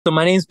So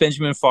my name is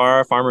Benjamin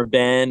Fahrer, Farmer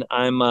Ben.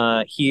 I'm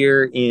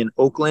here in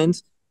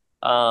Oakland,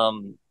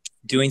 um,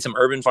 doing some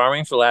urban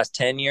farming for the last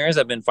 10 years.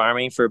 I've been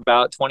farming for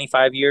about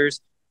 25 years.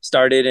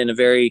 Started in a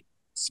very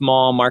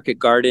small market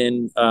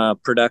garden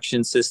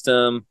production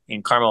system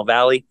in Carmel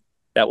Valley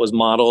that was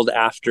modeled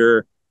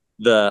after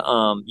the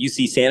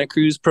UC Santa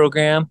Cruz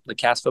program, the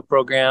CASFA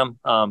program,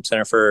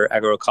 Center for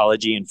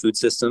Agroecology and Food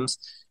Systems.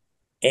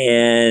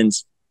 And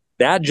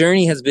that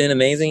journey has been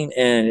amazing,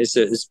 and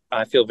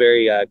I feel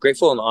very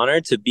grateful and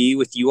honored to be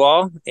with you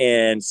all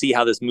and see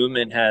how this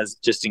movement has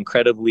just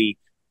incredibly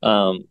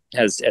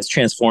has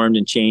transformed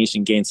and changed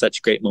and gained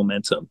such great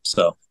momentum.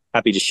 So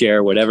happy to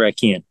share whatever I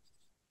can.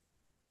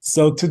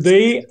 So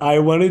today I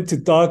wanted to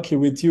talk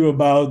with you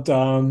about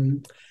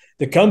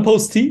the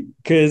compost tea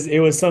because it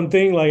was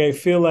something like I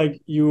feel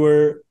like you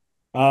were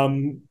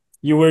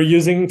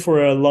using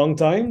for a long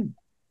time.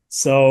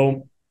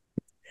 So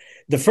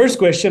the first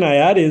question I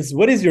had is,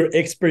 what is your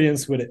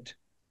experience with it,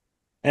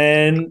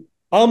 and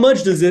how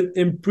much does it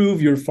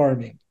improve your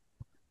farming?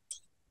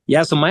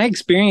 Yeah, so my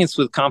experience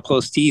with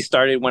compost tea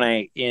started when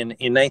in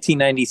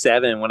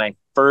 1997 when I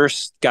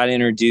first got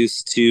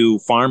introduced to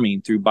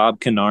farming through Bob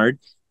Kennard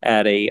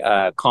at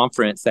a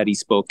conference that he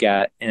spoke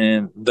at,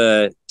 and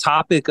the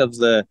topic of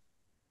the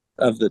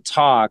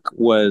talk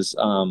was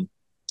uh,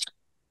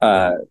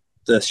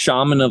 the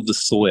shaman of the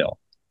soil,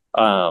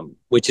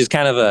 which is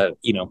kind of a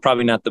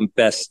probably not the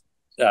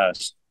uh,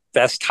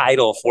 best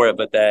title for it,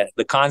 but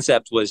the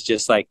concept was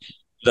just like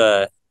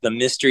the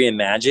mystery and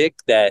magic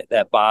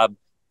that Bob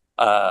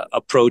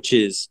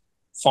approaches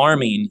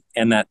farming,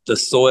 and that the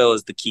soil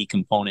is the key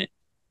component.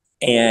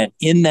 And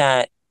in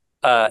that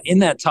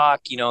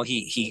talk,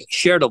 he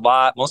shared a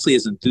lot, mostly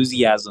his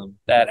enthusiasm.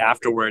 That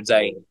afterwards,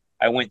 I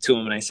went to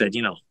him and I said,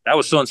 that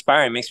was so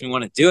inspiring, it makes me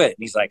want to do it. And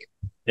he's like,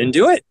 then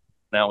do it.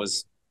 That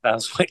was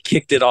what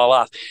kicked it all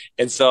off.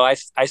 And so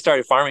I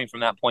started farming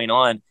from that point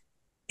on.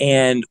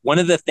 And one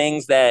of the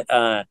things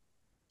that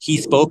he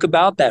spoke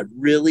about that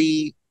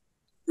really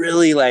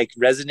like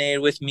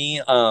resonated with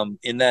me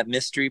in that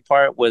mystery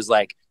part was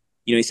like,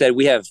 he said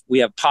we have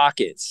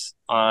pockets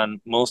on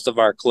most of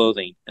our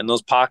clothing, and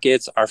those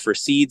pockets are for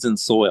seeds and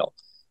soil.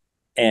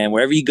 And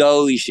wherever you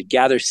go, you should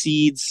gather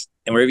seeds,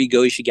 and wherever you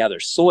go, you should gather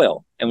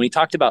soil. And when he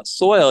talked about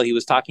soil, he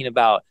was talking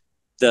about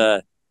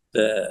the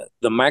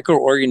the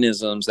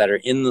microorganisms that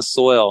are in the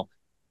soil,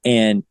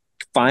 and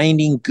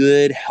finding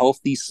good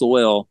healthy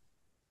soil,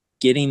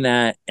 getting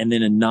that, and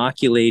then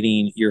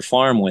inoculating your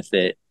farm with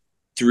it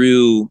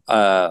through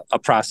a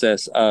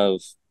process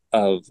of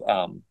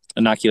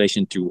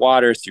inoculation through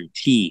water, through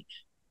tea.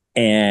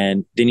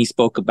 And then he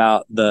spoke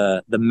about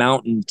the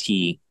mountain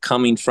tea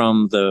coming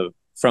from the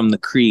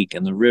creek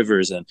and the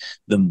rivers, and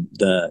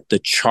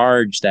the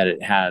charge that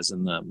it has,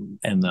 and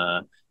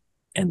the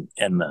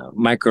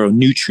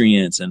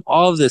micronutrients, and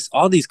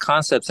all these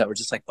concepts that were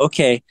just like,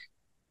 okay,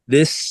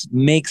 this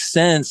makes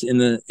sense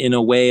in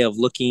a way of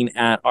looking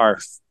at our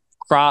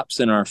crops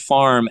and our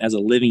farm as a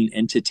living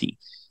entity.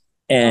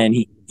 And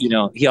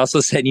he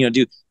also said,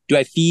 do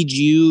I feed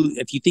you?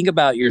 If you think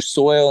about your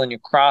soil and your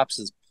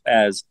crops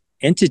as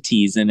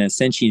entities and as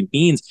sentient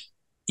beings,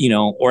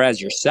 or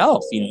as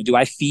yourself, do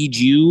I feed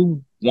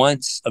you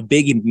once a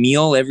big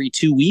meal every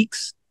 2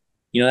 weeks?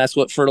 That's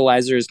what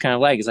fertilizer is kind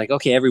of like. It's like,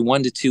 okay, every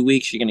 1 to 2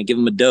 weeks, you're going to give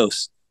them a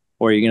dose,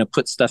 or you're going to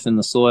put stuff in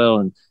the soil,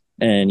 and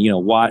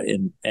what,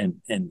 and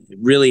it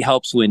really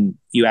helps when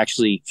you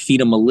actually feed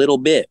them a little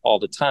bit all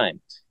the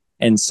time.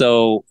 And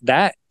so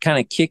that kind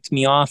of kicked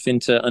me off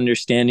into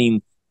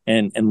understanding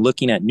and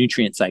looking at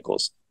nutrient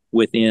cycles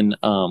within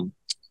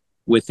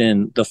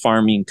the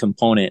farming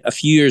component. A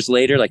few years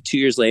later, like 2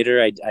 years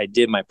later, I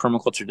did my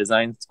permaculture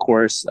design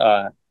course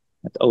at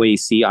the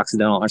OAC,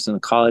 Occidental Arts and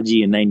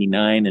Ecology, in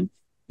 '99. And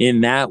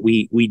in that,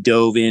 we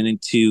dove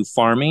into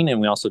farming,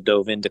 and we also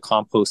dove into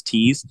compost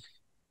teas.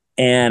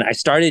 And I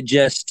started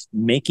just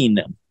making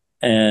them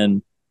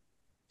and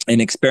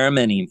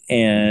experimenting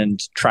and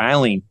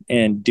trialing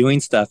and doing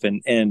stuff.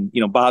 And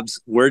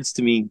Bob's words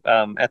to me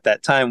at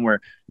that time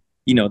were,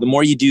 the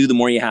more you do, the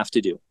more you have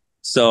to do.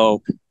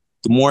 So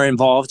the more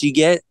involved you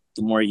get,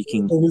 the more It you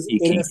can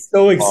get is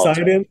so involved.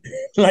 exciting.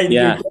 Like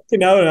you're Yeah.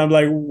 talking out, and I'm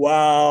like,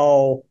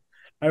 wow,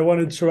 I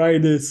want to try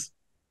this.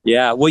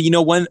 Yeah.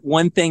 Well,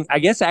 one thing, I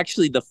guess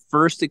actually the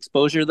first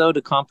exposure though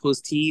to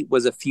compost tea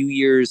was a few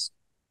years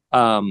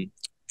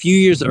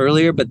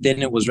earlier, but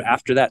then it was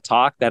after that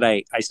talk that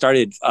I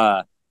started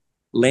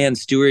land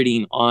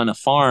stewarding on a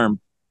farm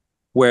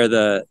where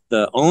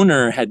the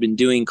owner had been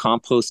doing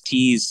compost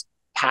teas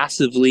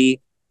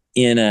passively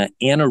in an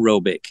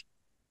anaerobic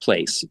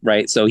place,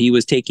 right? So he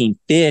was taking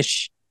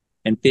fish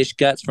and fish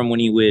guts from when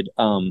he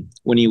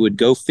would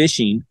go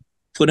fishing,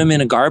 put them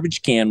in a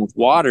garbage can with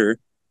water,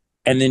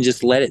 and then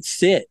just let it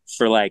sit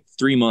for like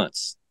 3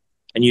 months.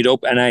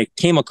 And I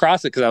came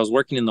across it because I was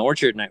working in the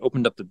orchard, and I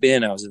opened up the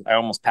bin. I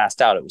almost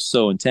passed out. It was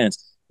so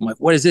intense. I'm like,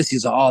 what is this?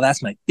 He's like, oh,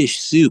 that's my fish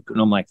soup. And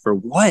I'm like, for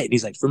what? And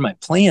he's like, for my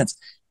plants.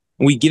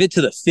 And we give it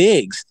to the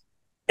figs.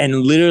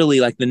 And literally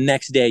like the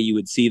next day you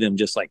would see them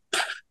just like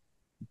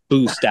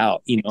boost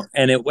out,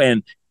 and it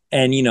went,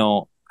 and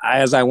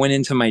as I went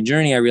into my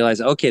journey, I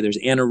realized, okay, there's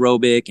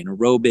anaerobic and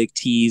aerobic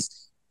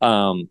teas,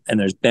 and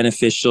there's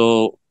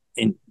beneficial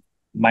in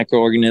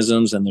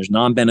microorganisms, and there's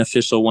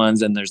non-beneficial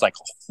ones, and there's like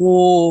a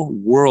whole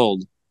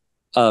world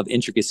of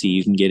intricacy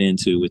you can get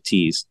into with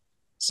teas.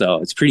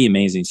 So it's pretty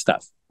amazing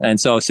stuff. And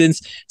so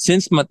since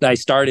I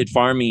started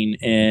farming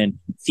and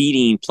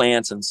feeding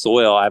plants and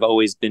soil, I've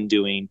always been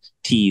doing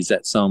teas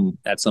at some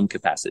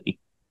capacity.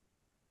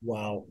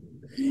 Wow.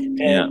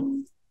 Yeah.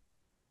 And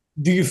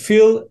do you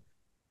feel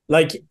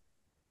like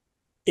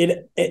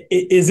it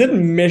is it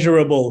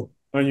measurable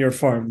on your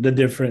farm, the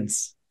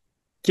difference?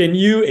 Can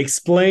you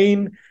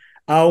explain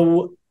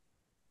how,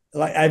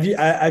 like,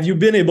 have you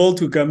been able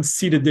to come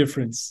see the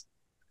difference?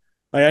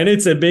 Like, I know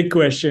it's a big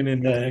question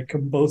in the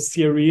compost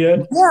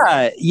area.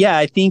 Yeah.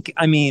 I think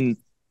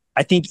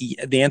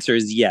the answer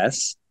is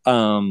yes.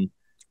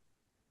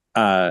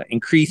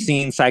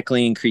 Increasing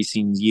cycling,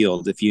 increasing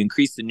yield. If you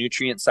increase the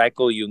nutrient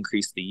cycle, you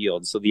increase the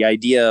yield. So the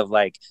idea of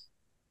like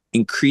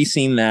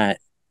increasing that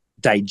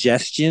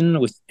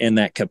digestion and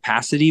that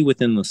capacity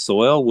within the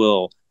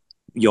soil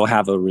you'll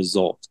have a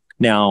result.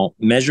 Now,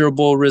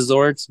 measurable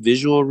results,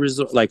 visual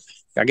results, like,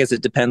 I guess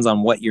it depends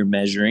on what you're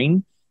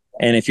measuring.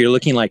 And if you're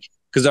looking like,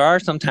 because there are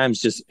sometimes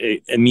just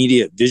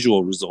immediate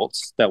visual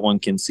results that one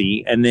can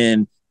see. And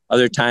then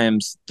other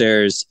times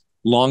there's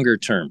longer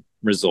term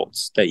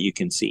results that you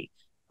can see.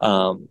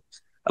 I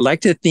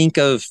like to think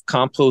of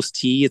compost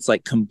tea. It's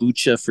like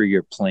kombucha for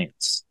your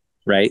plants,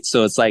 right?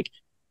 So it's like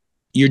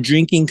you're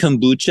drinking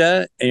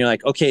kombucha and you're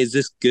like, okay, is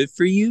this good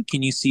for you?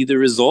 Can you see the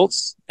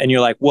results? And you're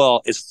like,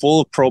 well, it's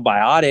full of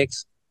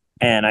probiotics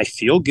and I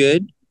feel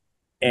good.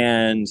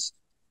 And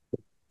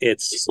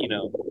it's,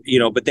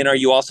 but then are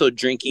you also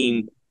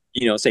drinking,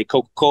 say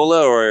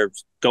Coca-Cola or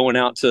going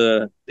out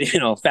to,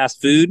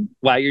 fast food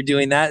while you're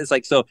doing that? It's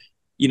like, so,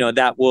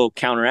 that will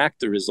counteract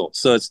the results.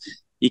 So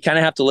you kind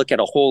of have to look at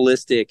a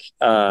holistic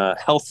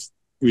health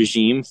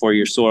regime for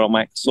your soil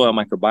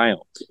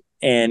microbiome.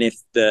 And if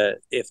the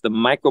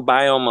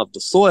microbiome of the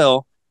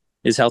soil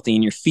is healthy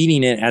and you're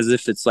feeding it as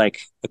if it's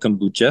like a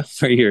kombucha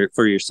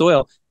for your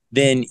soil,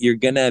 then you're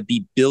gonna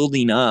be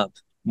building up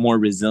more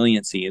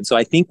resiliency. And so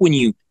I think when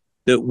you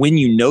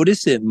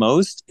notice it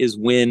most is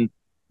when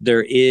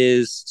there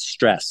is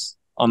stress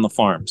on the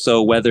farm.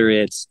 So whether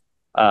it's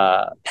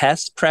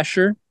pest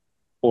pressure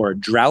or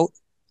drought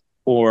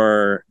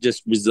or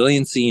just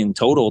resiliency in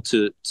total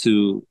to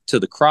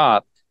the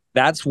crop,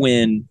 that's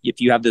when,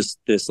 if you have this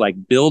like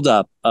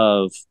buildup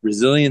of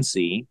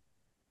resiliency,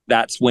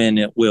 that's when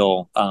it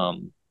will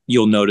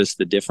you'll notice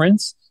the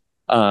difference.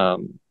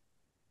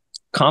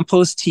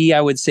 Compost tea, I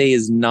would say,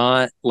 is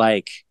not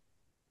like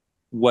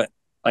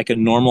a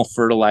normal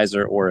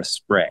fertilizer or a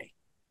spray,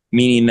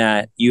 meaning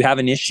that you have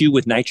an issue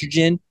with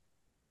nitrogen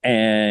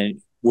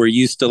and we're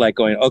used to like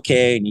going,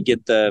 okay, and you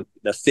get the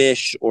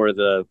fish or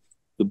the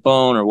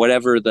bone or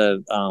whatever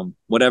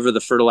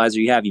the fertilizer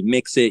you have, you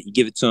mix it, you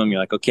give it to them,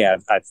 you're like, okay,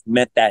 I've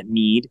met that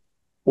need.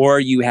 Or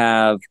you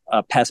have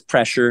a pest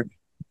pressure,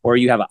 or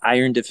you have an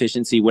iron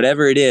deficiency,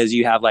 whatever it is,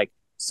 you have like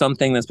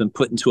something that's been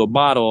put into a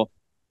bottle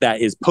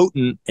that is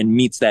potent and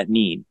meets that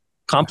need.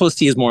 Compost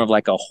tea is more of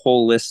like a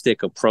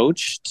holistic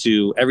approach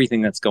to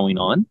everything that's going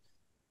on.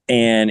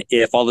 And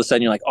if all of a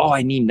sudden you're like, oh,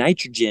 I need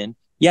nitrogen,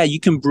 yeah,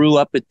 you can brew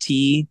up a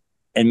tea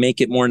and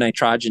make it more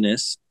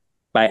nitrogenous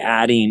by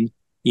adding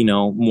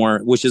more,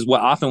 which is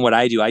what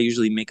I do. I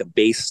usually make a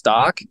base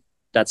stock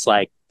that's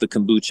like the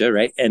kombucha,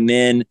 right? And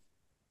then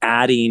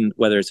adding,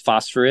 whether it's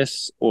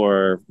phosphorus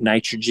or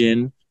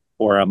nitrogen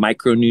or a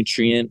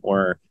micronutrient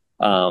or,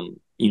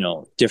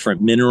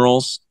 different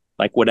minerals,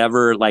 like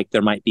whatever, like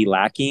there might be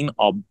lacking,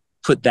 I'll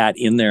put that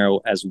in there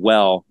as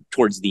well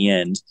towards the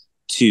end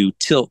to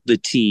tilt the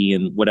tea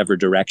in whatever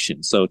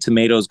direction. So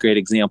tomatoes, great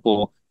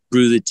example,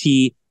 brew the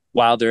tea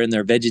while they're in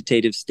their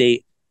vegetative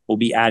state. We'll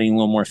be adding a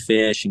little more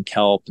fish and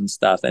kelp and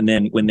stuff. And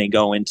then when they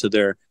go into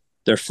their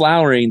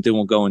flowering, then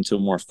we'll go into a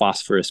more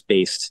phosphorus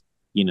based,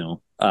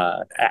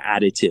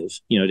 additive,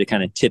 to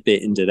kind of tip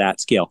it into that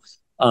scale.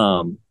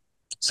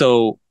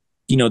 So,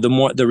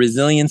 the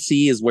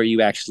resiliency is where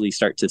you actually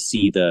start to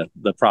see the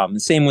problem.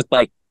 The same with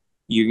like,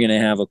 you're going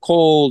to have a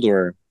cold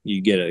or you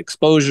get an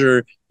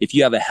exposure. If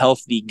you have a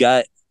healthy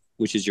gut,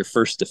 which is your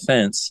first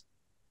defense,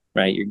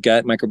 right? Your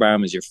gut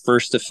microbiome is your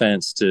first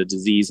defense to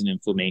disease and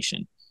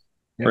inflammation.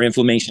 Or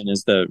inflammation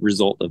is the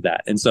result of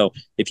that. And so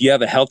if you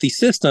have a healthy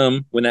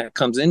system, when that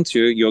comes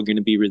into it, you're going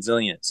to be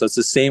resilient. So it's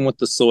the same with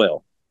the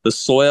soil. The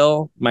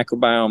soil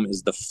microbiome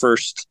is the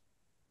first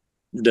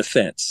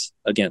defense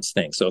against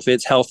things. So if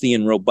it's healthy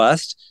and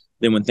robust,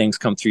 then when things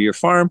come through your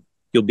farm,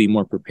 you'll be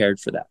more prepared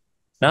for that.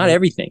 Not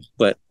everything,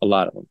 but a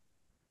lot of them.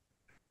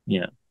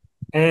 Yeah.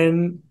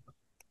 And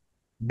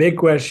big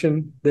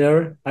question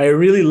there. I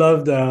really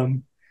love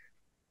the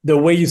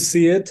way you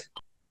see it.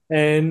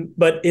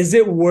 But is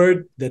it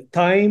worth the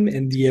time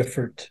and the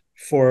effort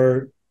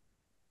for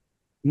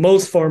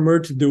most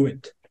farmers to do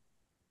it?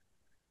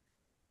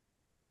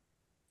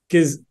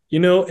 Because,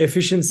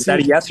 efficiency. Is that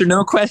a yes or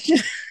no question?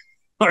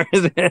 Or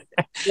is it?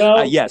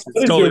 Well, yes,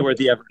 it's totally worth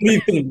the effort.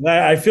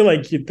 I feel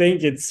like you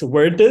think it's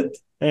worth it.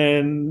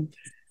 And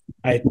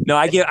No,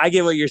 I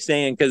get what you're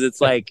saying, because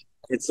it's like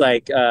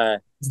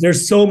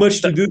there's so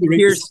much to do.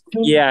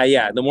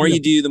 Yeah. The more you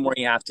do, the more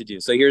you have to do.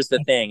 So here's the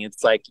thing.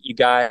 It's like you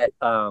got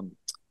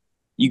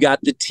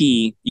the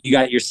tea, you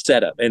got your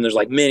setup, and there's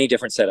like many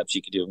different setups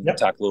you could do. We can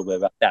talk a little bit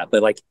about that.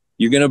 But like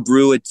you're gonna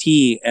brew a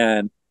tea,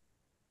 and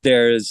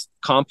there's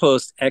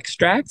compost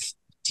extracts,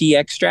 tea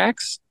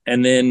extracts,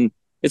 and then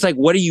it's like,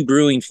 what are you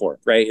brewing for,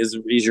 right? Is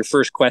your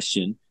first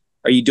question.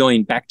 Are you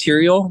doing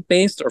bacterial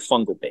based or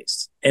fungal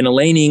based? And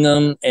Elaine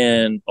Ingham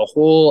and a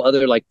whole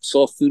other like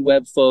Soil Food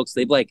Web folks,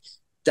 they've like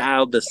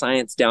dialed the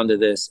science down to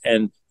this.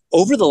 And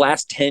over the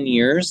last 10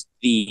 years,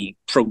 the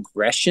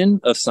progression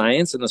of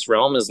science in this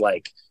realm is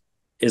like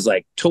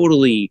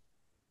totally,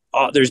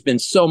 there's been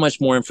so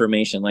much more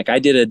information. Like I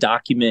did a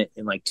document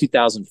in like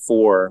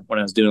 2004 when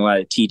I was doing a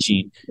lot of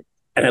teaching,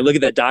 and I look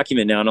at that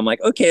document now and I'm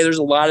like, okay, there's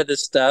a lot of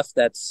this stuff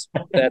that's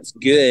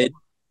good,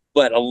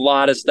 but a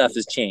lot of stuff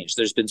has changed.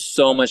 There's been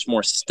so much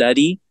more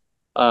study.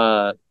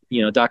 Dr.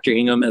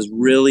 Ingham has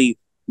really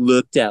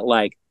looked at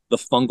like the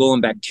fungal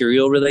and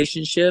bacterial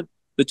relationship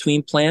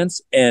between plants,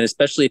 and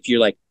especially if you're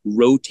like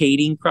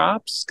rotating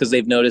crops, because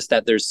they've noticed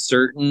that there's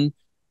certain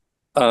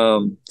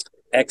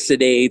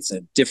exudates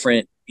and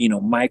different,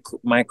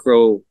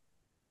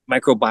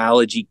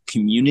 microbiology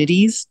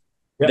communities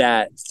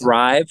that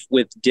thrive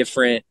with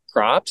different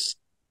crops.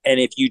 And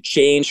if you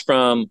change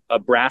from a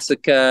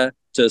brassica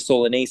to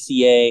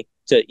Solanaceae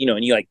to,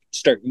 and you like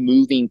start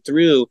moving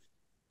through,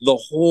 the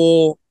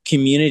whole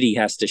community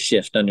has to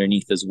shift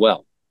underneath as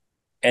well.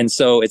 And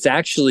so it's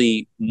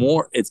actually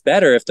it's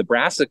better if the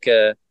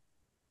brassica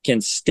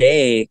can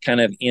stay kind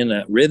of in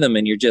a rhythm,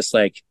 and you're just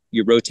like,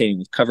 you're rotating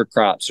with cover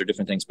crops or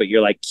different things, but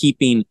you're like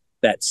keeping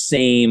that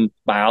same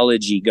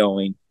biology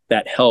going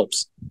that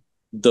helps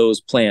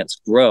those plants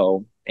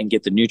grow and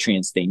get the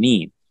nutrients they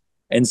need.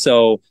 And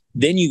so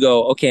then you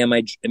go, okay, am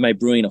I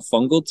brewing a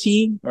fungal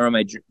tea, or am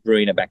I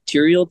brewing a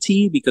bacterial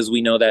tea? Because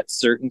we know that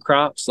certain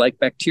crops like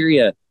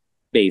bacteria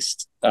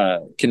based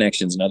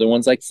connections, and other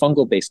ones like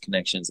fungal based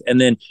connections. And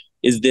then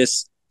is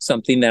this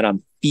something that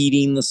I'm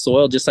feeding the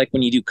soil? Just like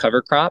when you do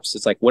cover crops,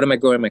 it's like, what am I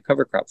growing my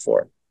cover crop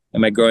for?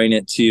 Am I growing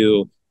it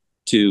to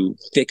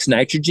fix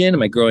nitrogen?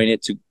 Am I growing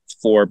it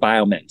for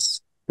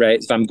biomass,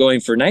 right? If I'm going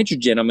for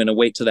nitrogen, I'm going to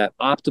wait till that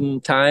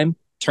optimum time,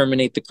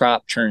 terminate the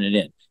crop, turn it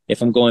in.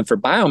 If I'm going for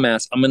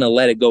biomass, I'm going to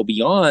let it go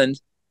beyond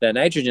that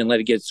nitrogen, let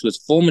it get to its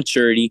full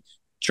maturity,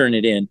 turn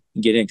it in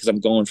and get in, because I'm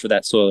going for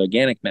that soil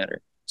organic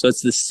matter. So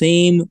it's the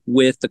same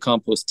with the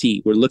compost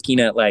tea. We're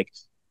looking at like,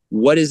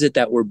 what is it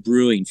that we're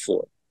brewing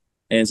for?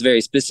 And it's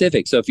very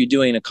specific. So if you're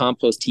doing a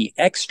compost tea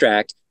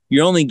extract,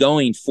 you're only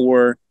going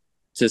 4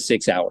 to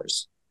 6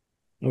 hours.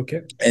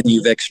 Okay. And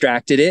you've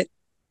extracted it,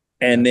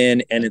 and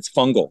it's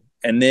fungal.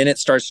 And then it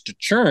starts to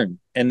churn.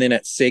 And then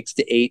at 6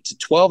 to 8 to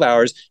 12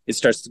 hours, it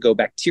starts to go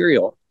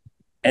bacterial.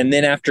 And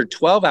then after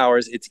 12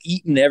 hours, it's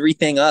eaten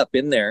everything up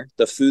in there,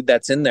 the food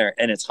that's in there,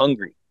 and it's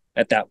hungry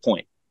at that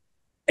point.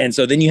 And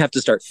so then you have to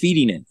start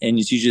feeding it. And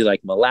it's usually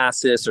like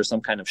molasses or some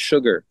kind of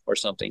sugar or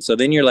something. So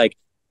then you're like,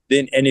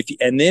 then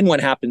what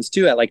happens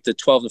too at like the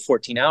 12 to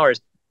 14 hours,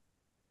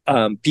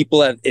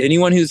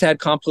 anyone who's had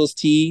compost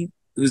tea,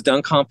 who's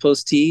done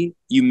compost tea,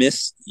 you'll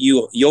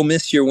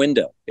miss your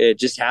window. It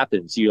just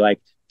happens. You like,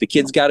 the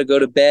kids got to go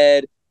to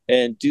bed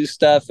and do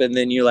stuff, and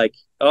then you're like,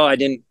 oh, I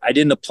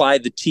didn't apply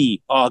the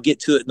tea. Oh, I'll get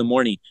to it in the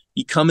morning.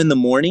 You come in the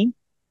morning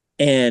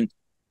and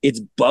it's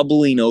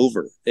bubbling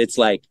over. It's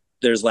like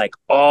there's like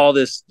all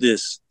this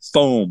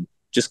foam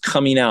just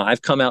coming out.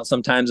 I've come out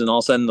sometimes, and all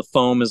of a sudden the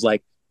foam is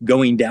like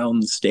going down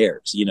the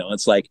stairs.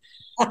 It's like,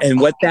 and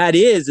what that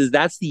is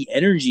that's the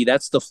energy,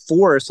 that's the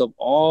force of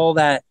all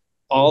that,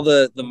 all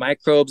the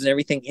microbes and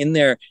everything in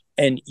there.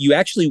 And you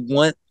actually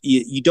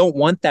you don't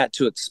want that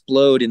to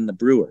explode in the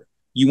brewer.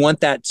 You want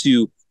that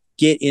to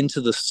get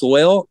into the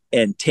soil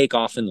and take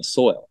off in the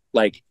soil.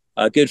 Like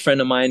a good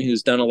friend of mine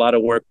who's done a lot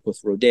of work with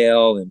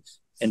Rodale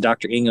and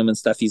Dr. Ingham and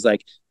stuff, he's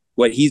like,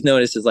 what he's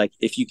noticed is like,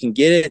 if you can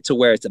get it to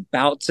where it's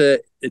about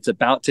to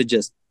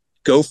just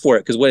go for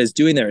it, because what it's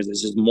doing there is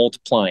it's just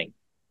multiplying,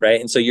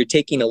 right? And so you're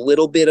taking a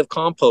little bit of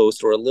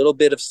compost or a little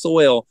bit of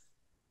soil,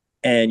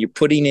 and you're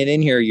putting it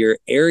in here, you're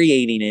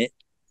aerating it,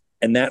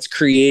 and that's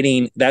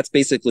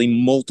basically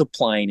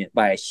multiplying it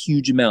by a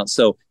huge amount.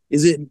 So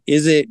is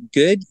it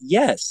good?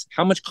 Yes.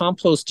 How much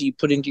compost do you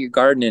put into your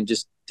garden and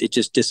it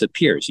just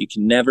disappears? It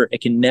can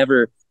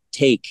never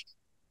take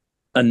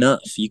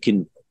enough. You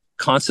can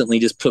constantly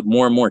just put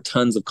more and more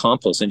tons of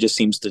compost, and it just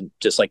seems to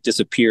just like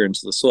disappear into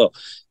the soil.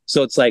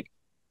 So it's like,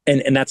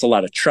 and that's a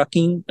lot of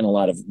trucking and a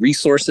lot of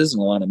resources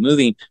and a lot of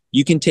moving.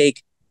 You can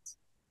take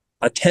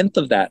 1/10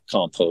 of that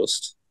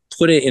compost,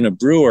 put it in a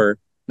brewer,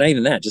 not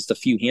even that, just a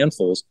few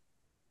handfuls,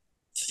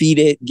 feed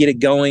it, get it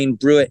going,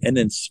 brew it, and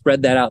then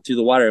spread that out through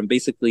the water. And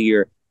basically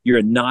you're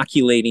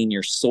inoculating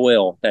your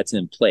soil that's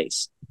in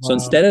place. Wow. So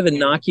instead of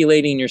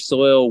inoculating your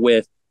soil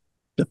with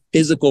the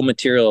physical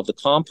material of the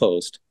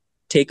compost,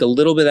 take a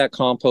little bit of that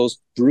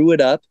compost, brew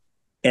it up,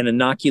 and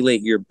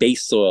inoculate your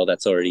base soil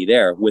that's already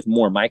there with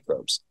more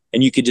microbes.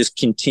 And you could just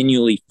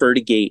continually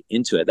fertigate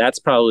into it. That's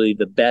probably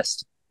the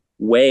best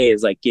way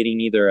is like getting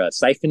either a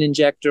siphon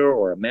injector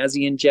or a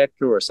Mazzy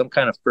injector or some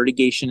kind of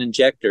fertigation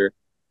injector,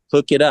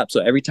 hook it up.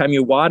 So every time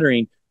you're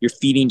watering, you're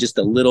feeding just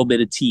a little bit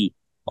of tea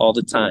all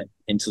the time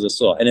into the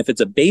soil. And if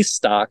it's a base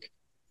stock,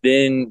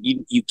 then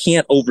you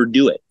can't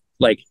overdo it.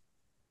 Like,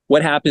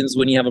 what happens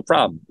when you have a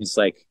problem? It's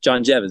like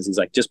John Jevons. He's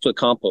like, just put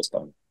compost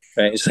on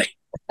it, right? It's like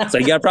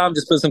you got a problem,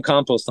 just put some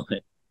compost on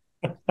it.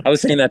 I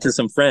was saying that to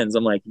some friends.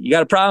 I'm like, you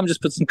got a problem,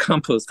 just put some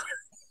compost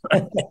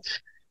on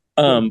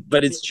it.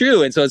 But it's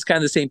true. And so it's kind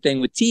of the same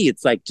thing with tea.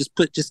 It's like,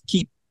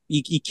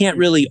 you can't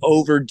really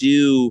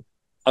overdo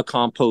a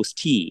compost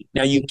tea.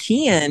 Now you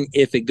can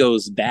if it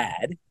goes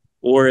bad,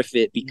 or if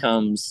it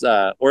becomes,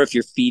 or if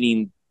you're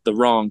feeding the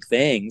wrong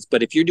things.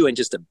 But if you're doing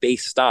just a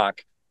base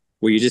stock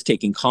where you're just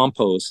taking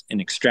compost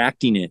and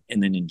extracting it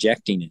and then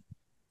injecting it,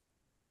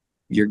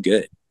 you're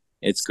good.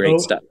 It's great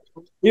stuff.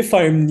 If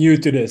I'm new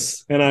to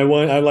this and I'm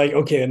like,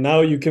 okay,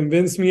 now you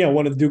convinced me, I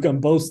want to do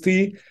compost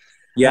tea.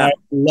 Yeah. I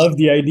love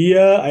the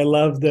idea. I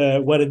love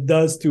what it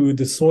does to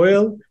the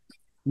soil.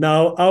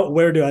 Now,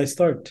 where do I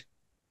start?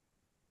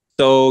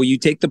 So you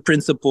take the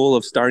principle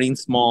of starting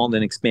small,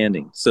 then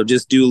expanding. So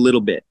just do a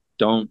little bit.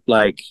 Don't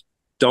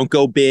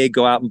go big,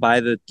 go out and buy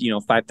the,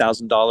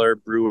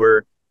 $5,000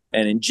 brewer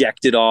and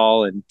inject it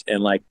all and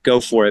like go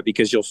for it,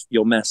 because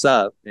you'll mess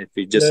up if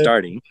you're just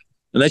starting.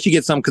 Unless you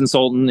get some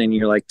consultant and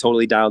you're like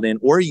totally dialed in,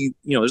 or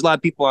there's a lot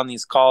of people on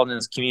these calls in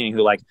this community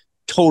who like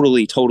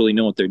totally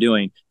know what they're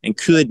doing and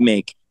could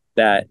make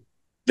that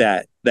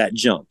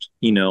jump,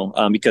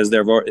 because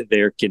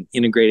they can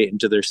integrate it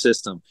into their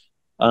system.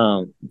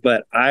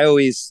 But I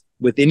always,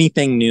 with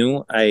anything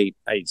new, I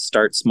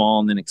start small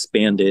and then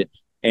expand it.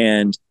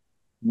 And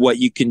what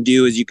you can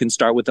do is you can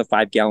start with a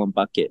 5-gallon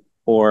bucket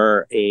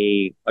or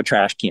a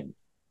trash can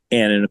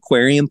and an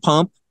aquarium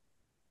pump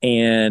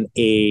and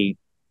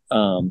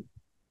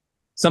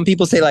some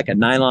people say like a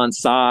nylon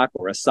sock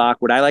or a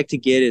sock. What I like to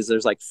get is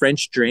there's like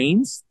French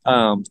drains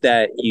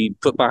that you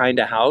put behind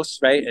a house,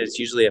 right? And it's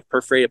usually a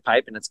perforated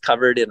pipe and it's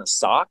covered in a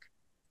sock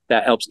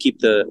that helps keep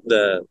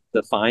the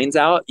fines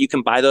out. You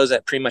can buy those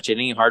at pretty much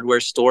any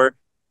hardware store.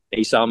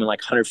 You sell them in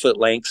like 100-foot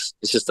lengths.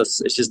 It's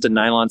just a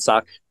nylon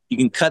sock. You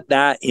can cut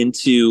that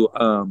into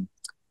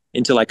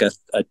like a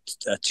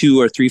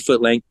 2 or 3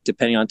 foot length,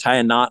 depending on, tie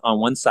a knot on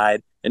one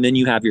side, and then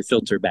you have your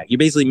filter bag. You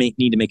basically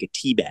need to make a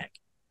tea bag.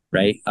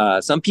 Right.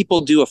 Some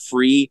people do a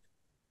free,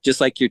 just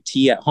like your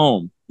tea at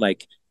home.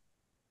 Like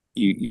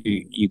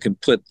you can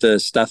put the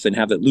stuff and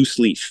have it loose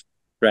leaf,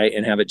 right,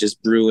 and have it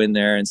just brew in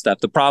there and stuff.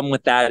 The problem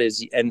with that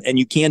is, and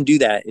you can do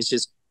that. It's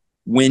just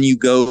when you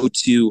go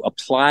to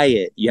apply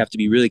it, you have to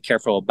be really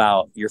careful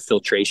about your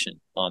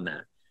filtration on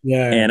that.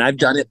 Yeah. And I've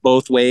done it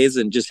both ways,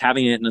 and just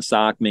having it in a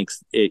sock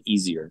makes it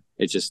easier.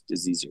 It just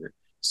is easier.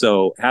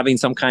 So having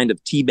some kind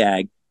of tea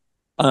bag,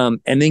 and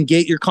then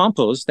get your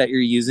compost that you're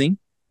using.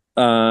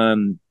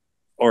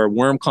 Or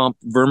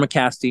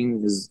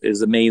vermicasting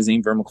is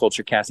amazing.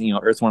 Vermiculture casting,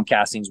 earthworm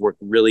castings work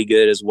really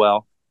good as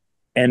well.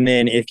 And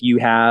then if you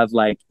have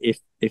like,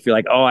 if you're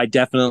like, oh,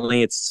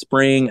 it's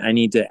spring, I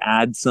need to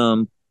add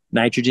some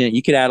nitrogen,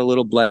 you could add a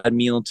little blood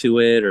meal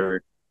to it,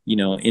 or,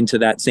 into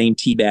that same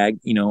tea bag,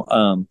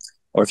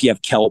 or if you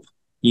have kelp,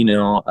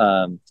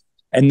 and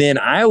then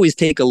I always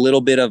take a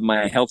little bit of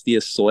my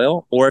healthiest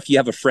soil, or if you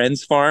have a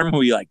friend's farm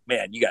who you're like,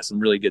 man, you got some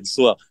really good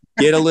soil,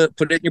 get a little,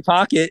 put it in your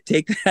pocket,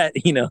 take that,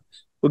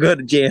 we'll go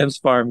to JM's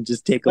farm,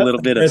 just take a little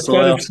bit of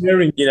soil,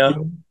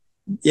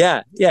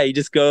 Yeah. You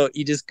just go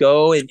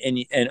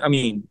and I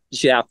mean, you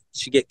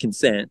should get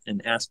consent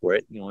and ask for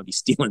it. You don't want to be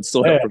stealing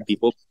soil from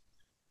people.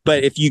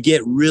 But if you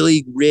get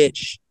really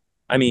rich,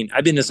 I mean,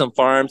 I've been to some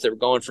farms that were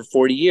going for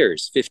 40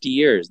 years, 50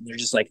 years, and they're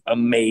just like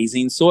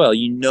amazing soil.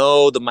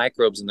 The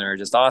microbes in there are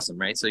just awesome,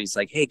 right? So he's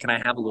like, hey, can I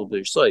have a little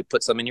bit of soil? You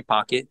put some in your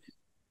pocket,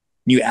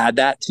 you add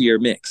that to your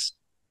mix.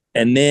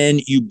 And then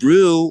you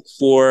brew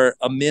for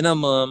a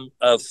minimum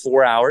of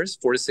 4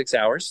 to 6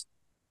 hours.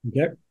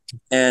 Okay.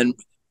 And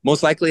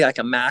most likely like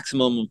a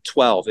maximum of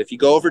 12. If you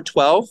go over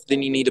 12,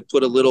 then you need to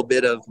put a little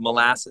bit of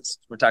molasses.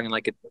 We're talking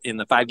like in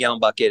the 5-gallon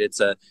bucket, it's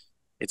a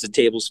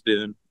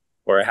tablespoon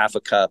or a half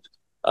a cup.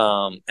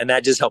 And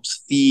that just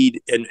helps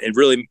feed and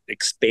really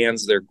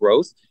expands their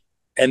growth.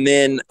 And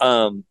then,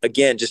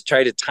 again, just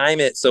try to time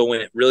it. So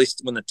when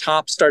the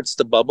top starts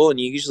to bubble and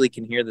you usually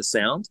can hear the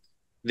sound,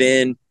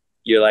 then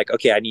you're like,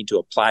 okay, I need to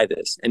apply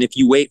this. And if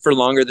you wait for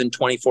longer than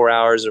 24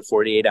 hours or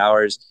 48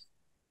 hours,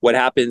 what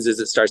happens is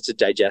it starts to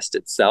digest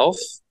itself.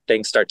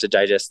 Things start to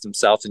digest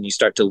themselves and you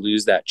start to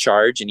lose that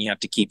charge, and you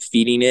have to keep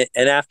feeding it.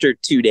 And after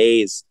 2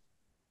 days,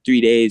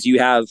 3 days, you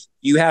have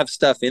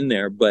stuff in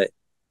there, but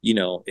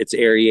it's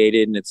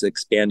aerated and it's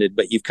expanded,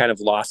 but you've kind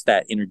of lost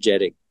that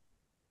energetic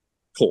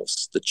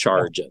pulse, the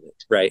charge of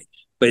it. Right.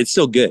 But it's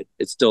still good.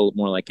 It's still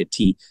more like a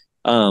tea.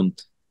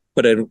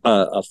 Put a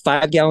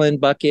 5-gallon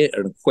bucket,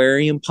 an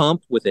aquarium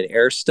pump with an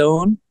air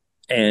stone,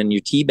 and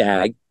your tea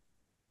bag,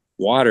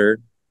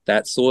 water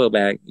that soil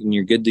bag, and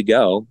you're good to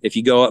go. If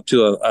you go up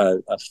to a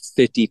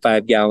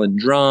 55-gallon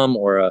drum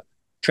or a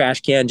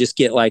trash can, just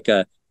get like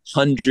a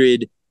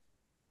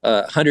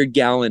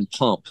 100-gallon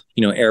pump,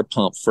 air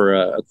pump for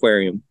an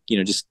aquarium.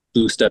 Just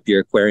boost up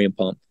your aquarium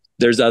pump.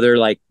 There's other,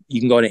 like, you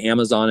can go to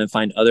Amazon and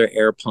find other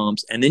air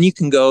pumps. And then you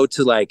can go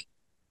to, like,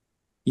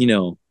 you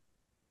know,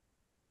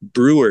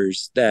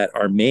 brewers that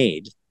are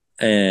made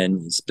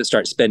and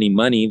start spending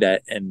money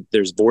that, and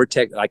there's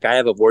Vortex. Like, I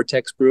have a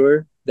Vortex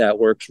brewer that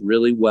works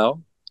really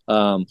well,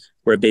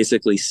 where it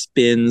basically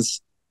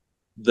spins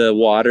the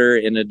water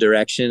in a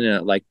direction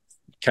and like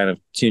kind of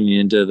tuning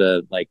into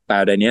the like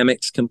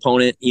biodynamics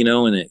component, you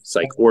know, and it's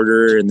like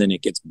order, and then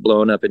it gets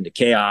blown up into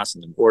chaos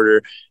and then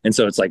order. And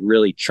so it's like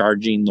really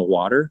charging the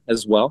water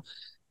as well.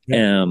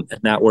 And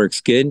that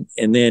works good.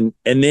 And then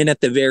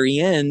at the very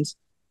end,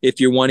 if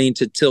you're wanting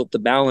to tilt the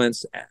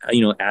balance,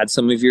 you know, add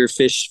some of your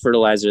fish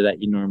fertilizer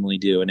that you normally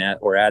do, and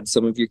add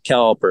some of your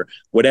kelp or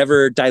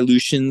whatever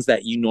dilutions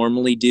that you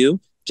normally do.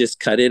 Just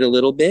cut it a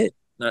little bit,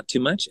 not too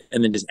much,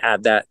 and then just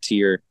add that to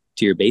your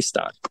base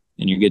stock,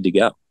 and you're good to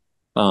go.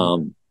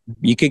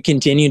 You could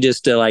continue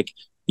just to, like,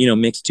 you know,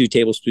 mix 2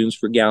 tablespoons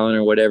per gallon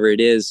or whatever it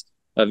is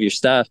of your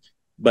stuff.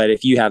 But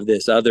if you have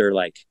this other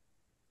like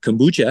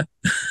kombucha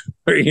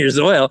for your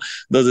soil,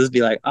 they'll just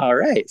be like, all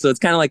right. So it's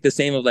kind of like the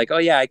same of like, oh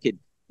yeah, I could,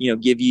 you know,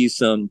 give you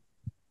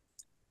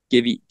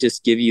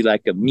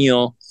like a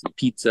meal, some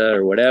pizza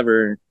or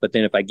whatever. But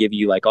then if I give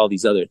you like all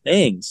these other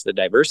things, the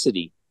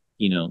diversity,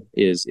 you know,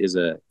 is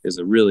a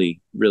really,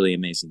 really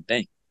amazing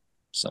thing.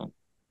 So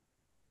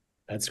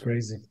that's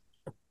crazy.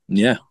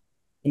 Yeah.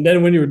 And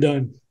then when you're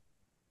done,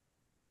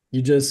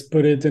 you just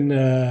put it in,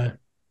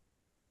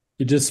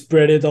 you just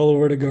spread it all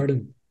over the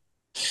garden.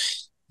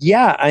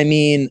 Yeah. I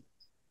mean,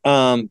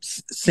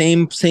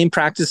 same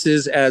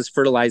practices as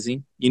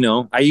fertilizing. You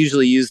know, I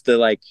usually use the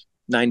like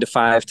 9 to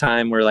 5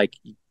 time, where like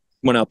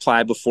want to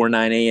apply before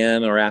 9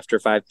 a.m. or after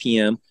 5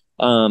 p.m.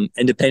 And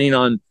depending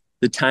on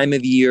the time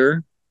of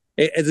year,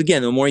 as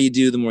again, the more you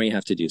do, the more you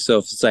have to do. So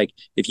if it's like,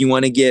 if you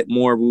want to get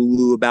more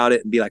woo-woo about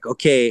it and be like,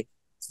 okay,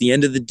 it's the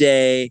end of the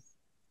day,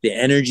 the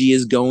energy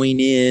is going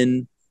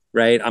in,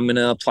 right? I'm going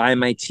to apply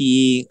my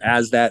tea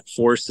as that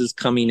force is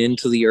coming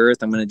into the earth.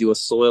 I'm going to do a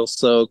soil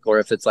soak. Or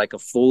if it's like a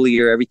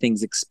foliar,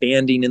 everything's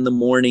expanding in the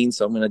morning,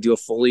 so I'm going to do a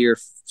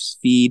foliar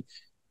feed.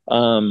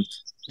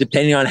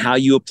 Depending on how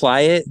you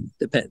apply it,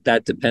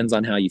 that depends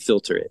on how you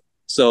filter it.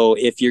 So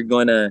if you're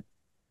going to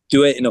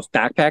do it in a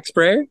backpack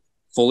sprayer,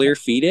 foliar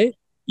feed it,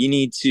 you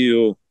need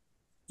to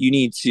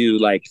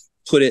like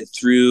put it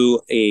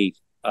through a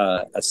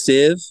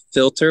sieve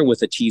filter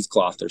with a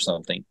cheesecloth or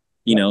something,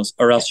 you know,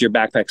 or else your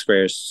backpack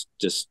sprayer is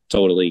just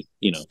totally,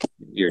 you know,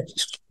 you're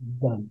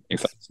fine.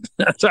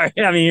 Sorry.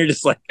 I mean, you're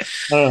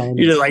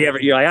like,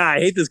 I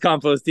hate this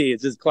compost tea.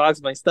 It just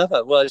clogs my stuff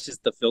up. Well, it's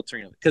just the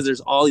filtering of it, because there's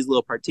all these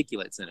little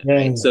particulates in it.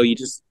 Right? So you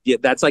just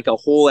that's like a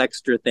whole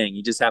extra thing.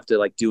 You just have to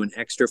like do an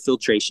extra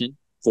filtration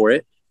for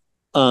it.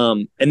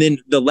 And then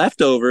the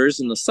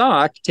leftovers in the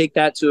sock, take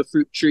that to a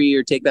fruit tree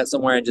or take that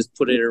somewhere and just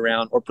put it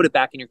around, or put it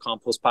back in your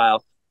compost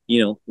pile,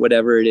 you know,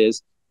 whatever it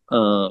is,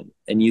 and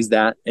use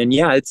that. And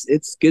yeah,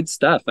 it's good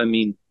stuff. I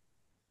mean,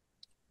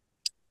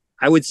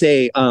 I would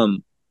say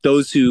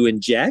those who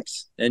inject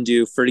and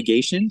do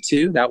fertigation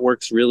too, that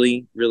works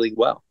really, really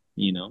well.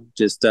 You know,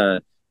 just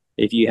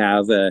if you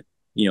have a,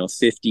 you know,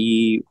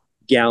 50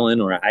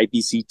 gallon or an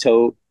IPC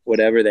tote,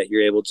 whatever that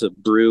you're able to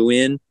brew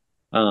in,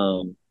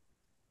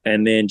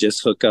 and then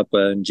just hook up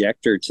an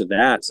injector to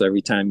that. So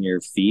every time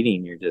you're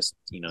feeding, you're just,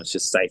 you know, it's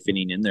just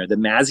siphoning in there. The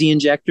Mazzy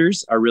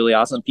injectors are really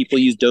awesome. People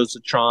use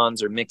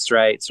dosatrons or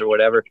Mixrites or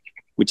whatever,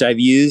 which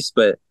I've used,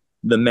 but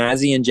the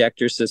Mazzy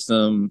injector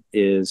system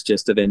is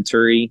just a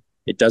Venturi.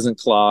 It doesn't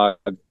clog.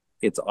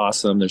 It's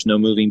awesome. There's no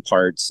moving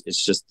parts.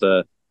 It's just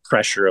the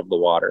pressure of the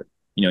water.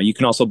 You know, you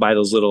can also buy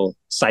those little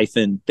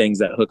siphon things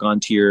that hook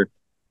onto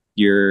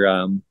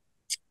your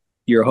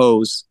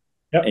hose.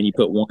 Yep. And you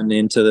put one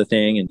into the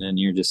thing, and then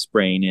you're just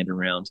spraying it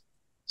around.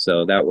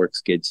 So that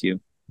works good too.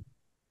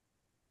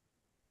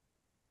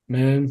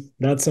 Man,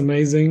 that's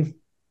amazing.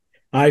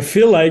 I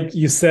feel like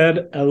you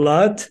said a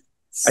lot.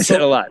 I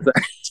said a lot.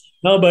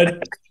 No,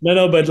 but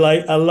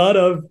like a lot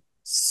of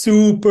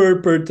super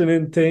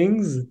pertinent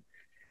things.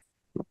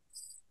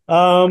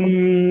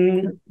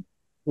 Like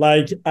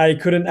I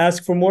couldn't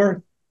ask for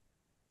more.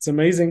 It's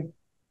amazing.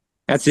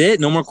 That's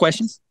it. No more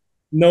questions?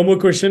 No more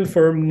question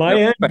for my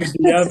end. Do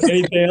you have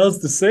anything else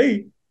to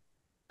say?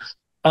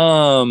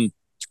 I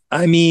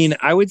mean,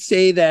 I would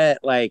say that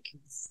like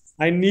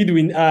I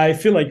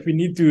feel like we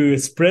need to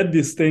spread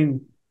this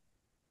thing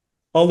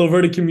all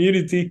over the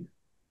community.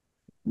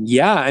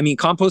 Yeah, I mean,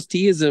 compost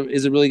tea is a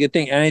really good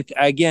thing. And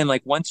again,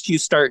 like once you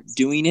start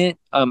doing it,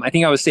 I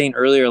think I was saying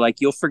earlier, like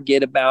you'll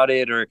forget about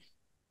it, or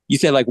you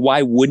said like,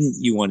 why wouldn't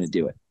you want to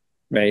do it?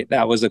 Right?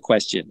 That was a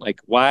question.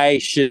 Like, why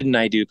shouldn't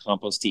I do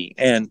compost tea?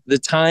 And the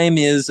time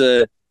is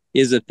a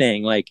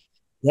thing. Like,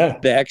 yeah,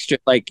 the extra,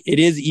 like it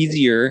is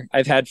easier.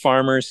 I've had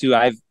farmers who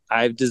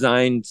I've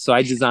designed. So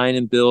I design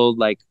and build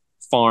like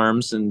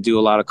farms and do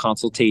a lot of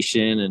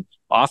consultation and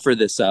offer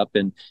this up.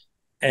 And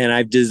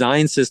I've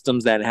designed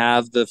systems that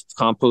have the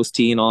compost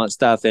tea and all that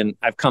stuff. And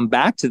I've come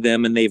back to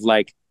them and they've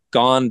like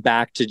gone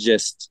back to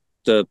just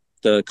the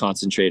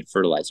concentrated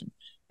fertilizer.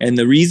 And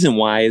the reason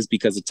why is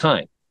because of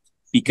time.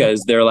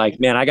 because they're like,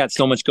 man, I got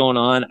so much going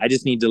on. I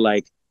just need to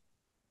like,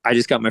 I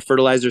just got my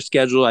fertilizer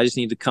schedule. I just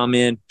need to come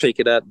in, pick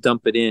it up,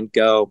 dump it in,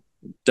 go,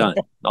 done.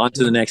 On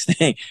to the next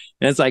thing.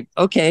 And it's like,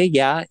 okay,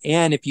 yeah.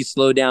 And if you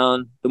slow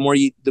down, the more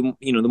you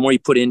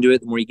put into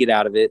it, the more you get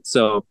out of it.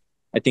 So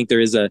I think there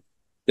is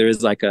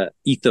like a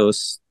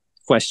ethos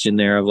question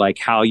there of like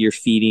how you're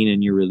feeding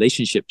and your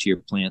relationship to your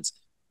plants.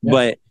 Yeah.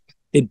 But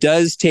it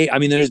does take, I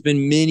mean, there's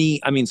been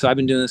many, I mean, so I've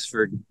been doing this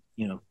for,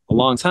 a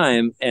long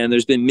time, and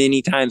there's been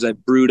many times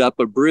I've brewed up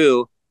a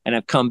brew and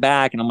I've come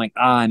back and I'm like,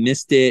 I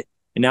missed it.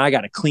 And now I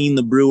got to clean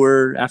the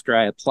brewer after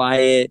I apply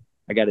it.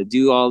 I got to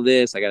do all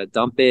this. I got to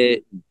dump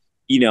it,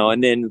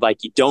 and then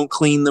like you don't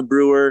clean the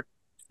brewer.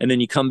 And then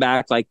you come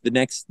back like the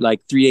next,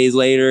 like 3 days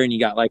later and you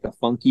got like a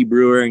funky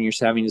brewer and you're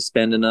just having to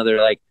spend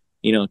another like,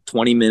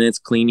 20 minutes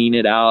cleaning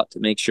it out to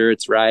make sure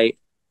it's right.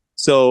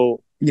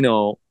 So,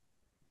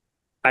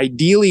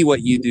 ideally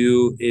what you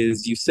do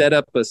is you set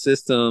up a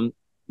system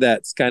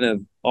that's kind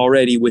of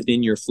already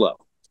within your flow.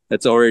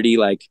 That's already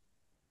like,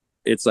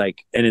 it's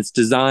like, and it's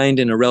designed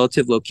in a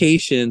relative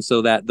location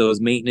so that those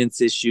maintenance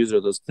issues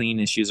or those clean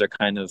issues are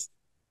kind of,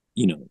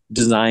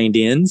 designed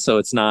in. So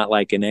it's not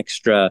like an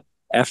extra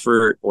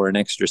effort or an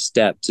extra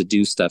step to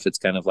do stuff. It's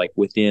kind of like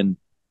within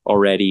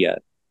already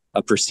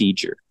a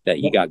procedure that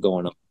you got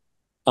going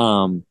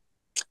on.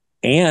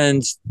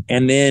 And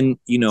then,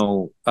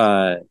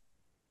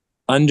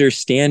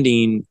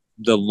 understanding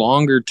the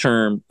longer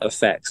term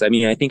effects. I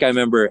mean, I think I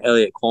remember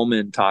Elliot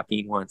Coleman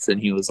talking once, and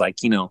he was like,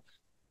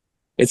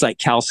 it's like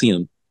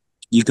calcium.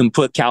 You can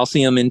put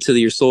calcium into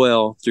your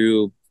soil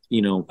through,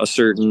 a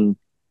certain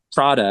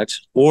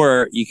product,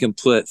 or you can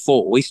put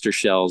full oyster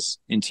shells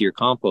into your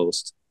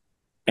compost.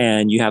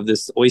 And you have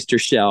this oyster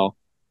shell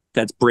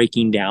that's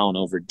breaking down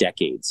over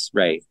decades,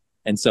 right?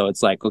 And so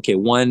it's like, okay,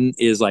 one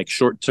is like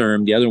short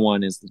term, the other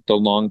one is the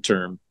long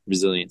term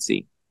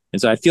resiliency. And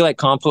so I feel like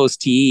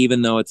compost tea,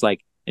 even though it's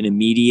like an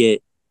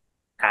immediate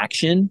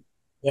action,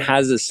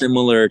 has a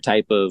similar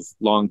type of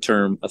long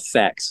term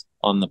effects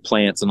on the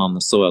plants and on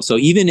the soil. So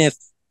even if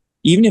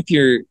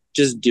you're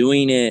just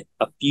doing it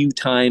a few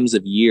times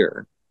a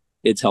year,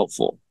 it's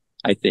helpful,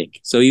 I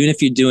think. So even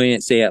if you're doing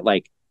it, say at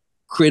like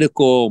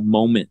critical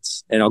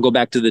moments, and I'll go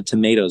back to the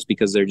tomatoes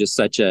because they're just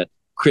such a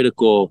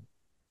critical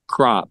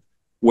crop,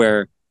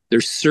 where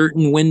there's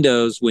certain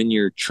windows when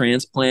you're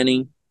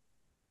transplanting,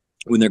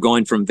 when they're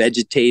going from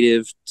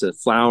vegetative to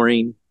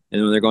flowering,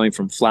 and when they're going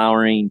from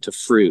flowering to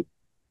fruit,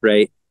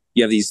 right?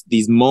 You have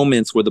these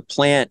moments where the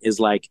plant is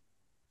like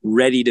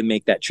ready to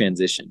make that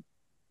transition.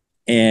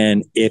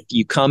 And if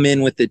you come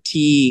in with a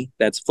tea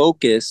that's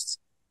focused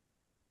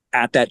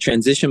at that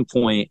transition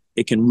point,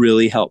 it can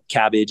really help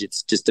cabbage.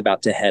 It's just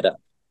about to head up,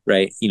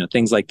 right?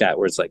 Things like that,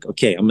 where it's like,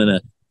 okay, I'm going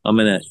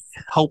to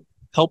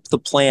help the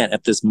plant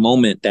at this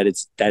moment that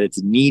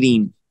it's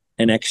needing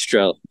an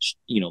extra,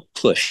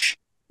 push.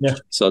 Yeah.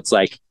 So it's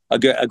like a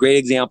great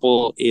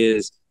example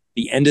is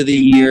the end of the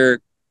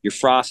year, your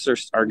frosts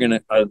are going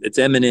to, it's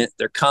imminent.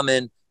 They're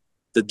coming.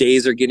 The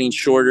days are getting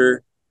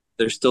shorter.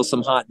 There's still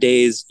some hot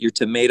days. Your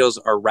tomatoes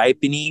are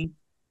ripening,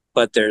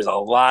 but there's a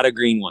lot of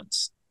green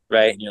ones,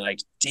 right? And you're like,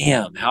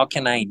 damn, how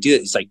can I do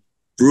it? It's like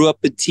brew up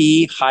a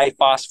tea, high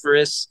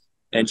phosphorus,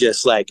 and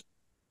just like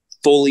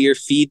foliar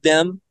feed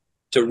them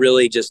to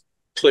really just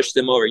push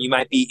them over. You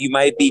might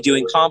be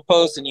doing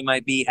compost, and you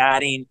might be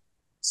adding,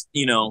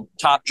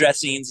 top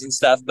dressings and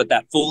stuff, but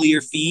that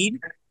foliar feed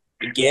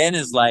again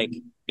is like,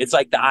 it's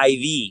like the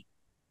IV,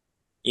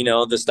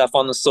 the stuff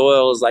on the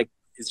soil is like,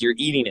 is you're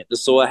eating it. The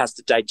soil has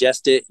to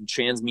digest it and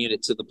transmute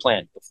it to the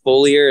plant. The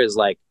foliar is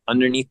like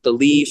underneath the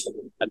leaf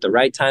at the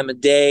right time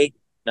of day,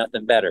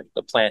 nothing better.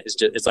 The plant is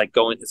just,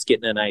 it's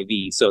getting an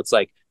IV. So it's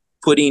like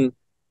putting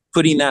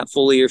that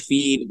foliar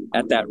feed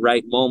at that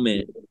right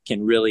moment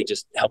can really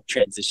just help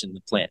transition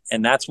the plant.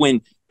 And that's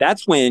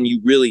when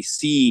you really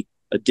see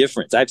a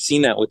difference. I've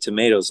seen that with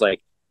tomatoes,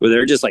 like where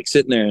they're just like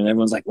sitting there and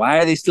everyone's like, why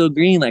are they still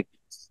green? Like,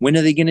 when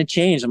are they going to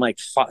change? I'm like,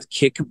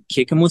 kick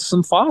them with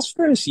some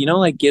phosphorus,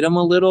 like get them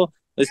a little,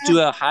 let's do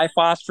a high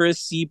phosphorus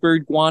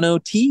seabird guano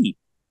tea,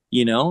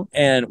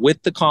 and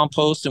with the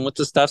compost and with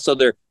the stuff. So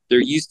they're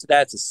used to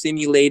that. It's a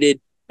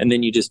simulated, and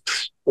then you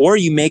just, or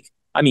you make,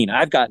 I mean,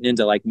 I've gotten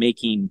into like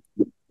making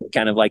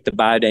kind of like the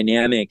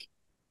biodynamic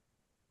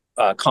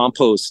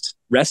compost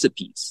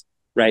recipes,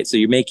 right? So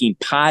you're making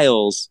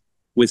piles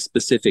with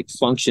specific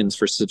functions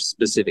for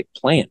specific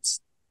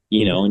plants,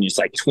 and it's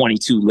like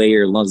 22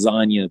 layer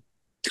lasagna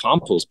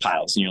compost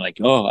piles. And you're like,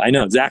 oh, I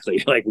know exactly.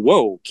 You're like,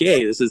 whoa,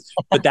 okay,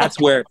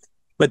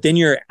 but then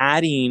you're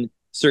adding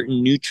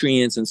certain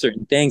nutrients and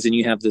certain things, and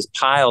you have this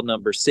pile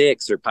number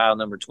 6 or pile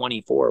number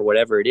 24 or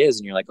whatever it is.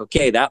 And you're like,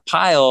 okay, that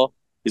pile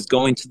is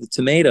going to the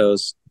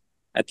tomatoes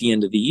at the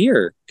end of the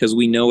year because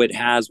we know it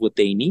has what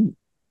they need,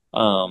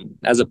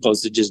 as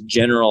opposed to just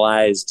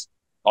generalized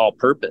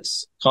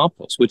all-purpose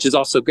compost, which is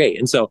also great.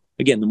 And so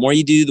again, the more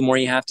you do, the more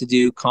you have to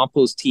do.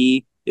 Compost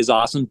tea is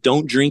awesome.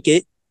 Don't drink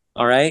it.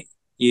 All right.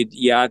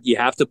 You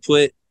have to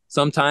put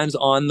sometimes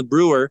on the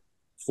brewer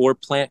for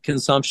plant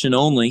consumption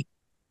only.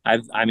 I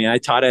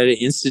taught at an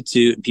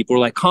institute and people were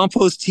like,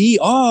 compost tea.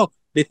 Oh,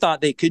 they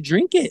thought they could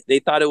drink it. They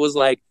thought it was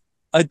like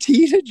a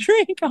tea to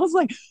drink. I was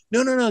like,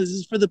 no, no, no, this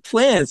is for the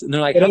plants. And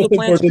they're like, But how do that's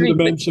plants important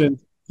to drink? mention.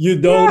 You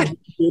Yeah,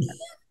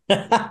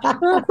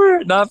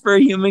 don't. not for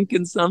human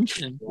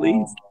consumption,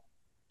 please.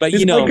 But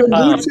It's like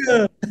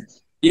kombucha.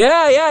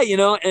 yeah, yeah,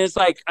 and it's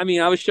like, I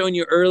mean, I was showing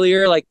you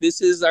earlier, like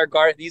this is our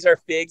garden. These are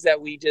figs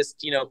that we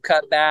just,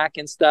 cut back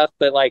and stuff.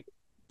 But like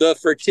the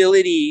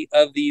fertility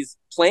of these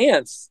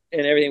plants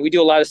and everything, we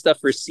do a lot of stuff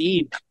for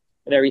seed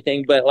and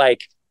everything. But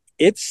like,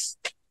 it's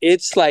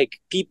like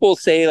people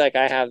say like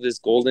I have this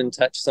golden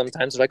touch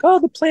sometimes. They're like, oh,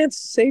 the plants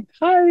say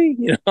hi,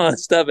 and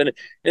stuff. And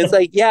it's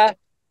like, yeah,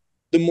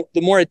 the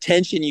more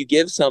attention you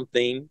give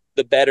something,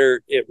 the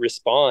better it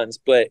responds.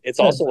 But it's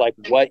also like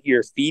what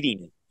you're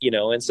feeding it,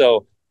 And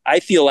so I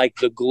feel like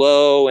the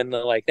glow and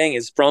the like thing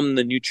is from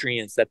the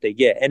nutrients that they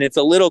get. And it's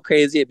a little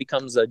crazy. It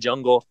becomes a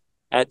jungle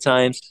at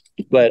times.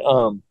 But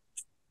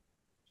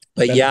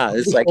yeah,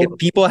 it's like if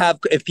people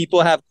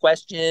have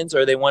questions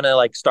or they want to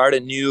like start a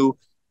new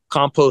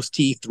compost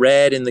tea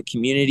thread in the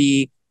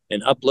community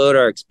and upload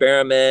our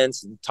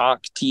experiments and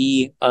talk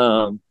tea,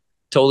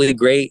 totally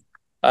great.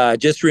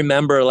 Just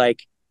remember,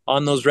 like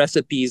on those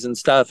recipes and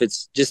stuff,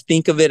 it's just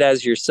think of it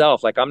as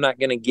yourself. Like I'm not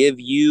going to give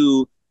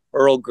you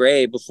Earl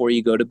Grey before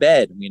you go to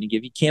bed. I'm going to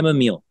give you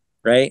chamomile,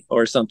 right?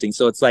 Or something.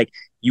 So it's like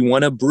you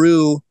want to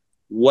brew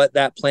what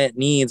that plant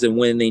needs and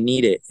when they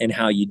need it and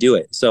how you do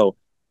it. So,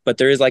 but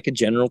there is like a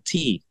general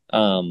tea.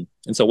 And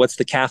so what's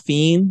the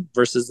caffeine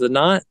versus the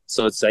not?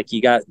 So it's like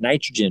you got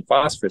nitrogen,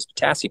 phosphorus,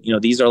 potassium,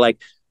 these are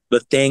like the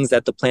things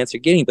that the plants are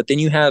getting. But then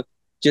you have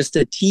just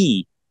a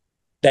tea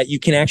that you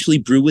can actually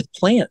brew with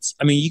plants.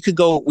 I mean, we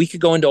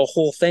could go into a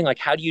whole thing. Like,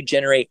 how do you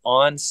generate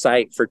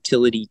on-site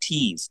fertility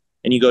teas?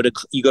 And you go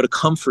to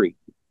Comfrey,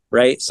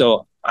 right?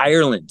 So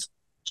Ireland,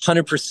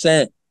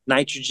 100%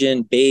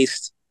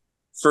 nitrogen-based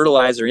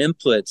fertilizer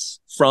inputs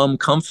from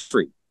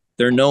Comfrey.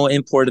 There are no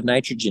import of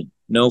nitrogen,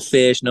 no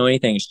fish, no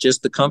anything. It's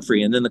just the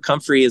Comfrey, and then the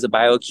Comfrey is a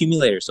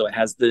bioaccumulator, so it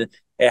has the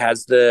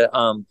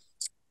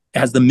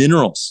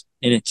minerals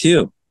in it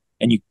too.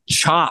 And you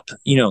chop,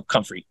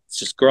 Comfrey. It's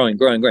just growing.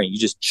 You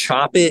just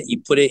chop it.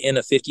 You put it in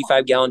a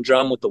 55-gallon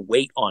drum with the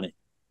weight on it,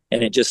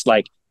 and it just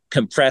like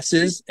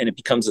compresses and it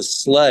becomes a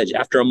sludge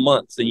after a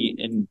month.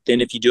 And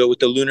then if you do it with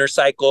the lunar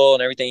cycle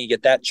and everything, you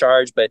get that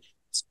charge. But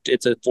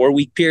it's a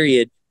 4-week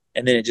period,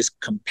 and then it just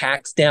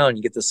compacts down.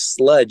 You get the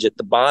sludge at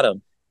the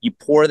bottom. You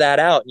pour that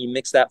out and you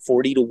mix that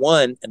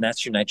 40-to-1, and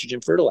that's your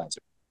nitrogen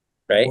fertilizer,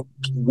 right?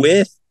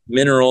 With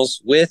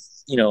minerals, with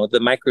the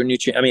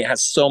micronutrient. I mean, it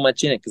has so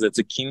much in it because it's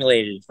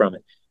accumulated from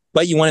it.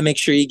 But you want to make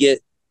sure you get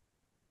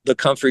the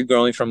Comfrey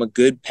growing from a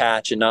good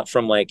patch and not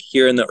from like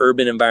here in the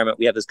urban environment.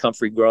 We have this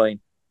Comfrey growing,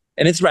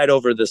 and it's right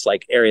over this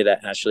like area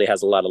that actually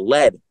has a lot of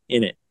lead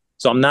in it.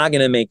 So I'm not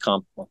going to make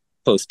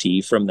compost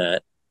tea from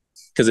that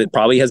because it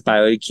probably has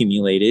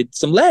bioaccumulated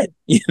some lead,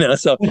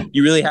 So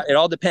you really it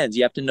all depends.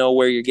 You have to know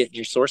where you're getting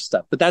your source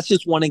stuff. But that's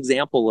just one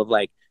example of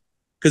like,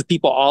 because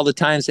people all the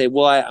time say,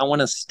 well, I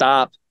want to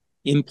stop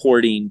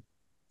importing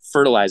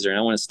fertilizer and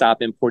I want to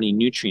stop importing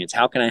nutrients.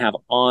 How can I have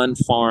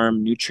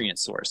on-farm nutrient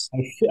source?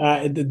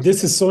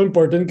 This is so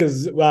important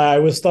because I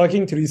was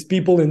talking to these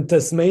people in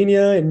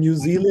Tasmania and New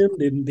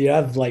Zealand. They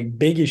have like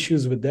big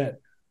issues with that.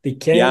 They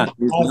can't have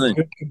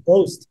good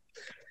compost.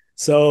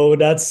 So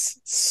that's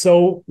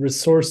so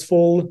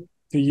resourceful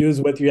to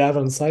use what you have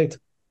on site.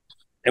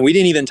 And we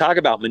didn't even talk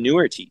about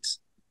manure teas,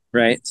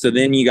 right? So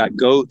then you got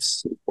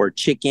goats or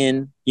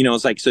chicken,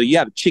 it's like, so you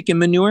have chicken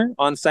manure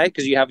on site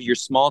because you have your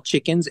small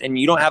chickens and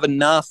you don't have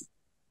enough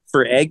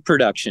for egg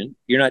production.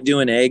 You're not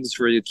doing eggs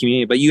for the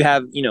community, but you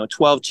have,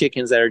 12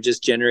 chickens that are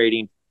just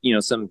generating,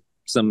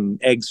 some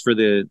eggs for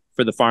the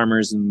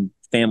farmers and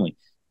family,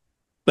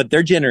 but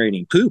they're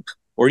generating poop.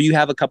 Or you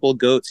have a couple of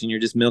goats and you're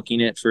just milking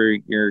it for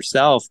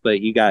yourself, but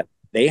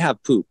they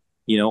have poop,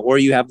 or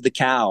you have the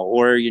cow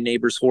or your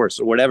neighbor's horse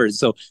or whatever.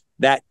 So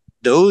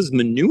those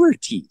manure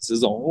teas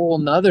is a whole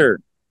nother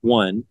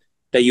one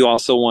that you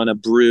also want to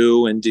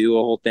brew and do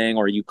a whole thing,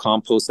 or you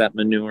compost that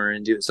manure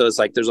and do it. So it's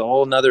like there's a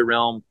whole nother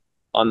realm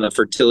on the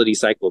fertility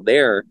cycle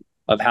there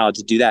of how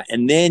to do that.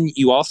 And then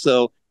you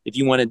also, if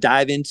you want to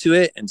dive into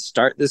it and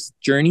start this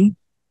journey,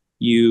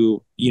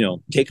 you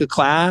take a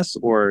class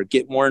or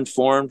get more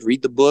informed,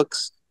 read the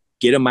books,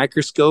 get a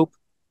microscope.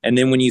 And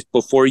then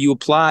before you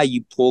apply,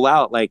 you pull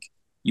out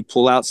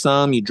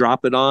some, you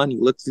drop it on,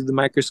 you look through the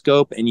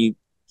microscope and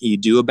you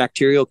do a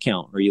bacterial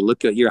count, or you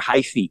look at your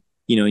hyphae,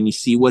 and you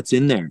see what's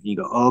in there and you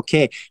go, oh,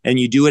 okay. And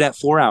you do it at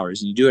 4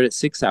 hours and you do it at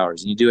 6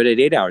 hours and you do it at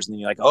 8 hours. And then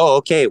you're like, oh,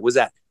 okay. It was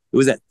at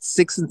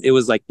 6. It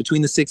was like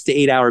between the 6 to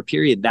 8 hour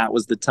period. That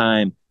was the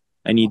time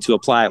I need to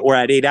apply it. Or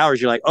at 8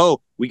 hours, you're like,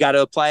 oh, we got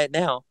to apply it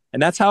now.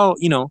 And that's how,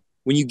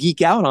 when you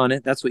geek out on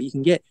it, that's what you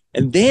can get.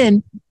 And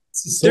then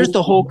there's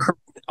the whole,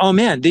 oh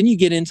man, then you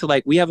get into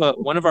like, we have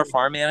one of our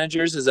farm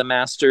managers is a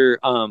master,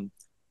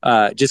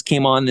 just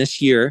came on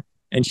this year,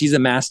 and she's a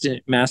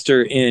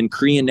master in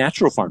Korean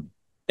natural farming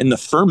and the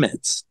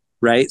ferments,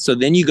 right? So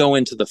then you go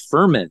into the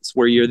ferments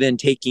where you're then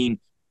taking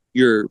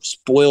your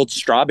spoiled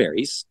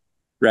strawberries,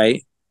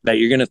 right, that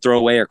you're going to throw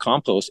away or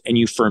compost, and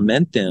you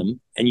ferment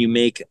them and you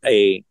make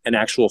an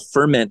actual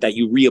ferment that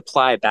you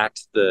reapply back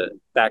to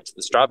the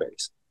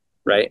strawberries,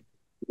 right?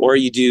 Or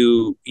you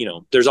do,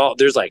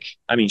 there's like,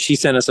 I mean, she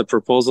sent us a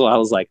proposal. I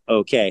was like,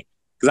 okay,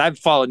 because I've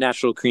followed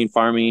natural green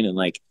farming and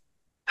like,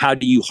 how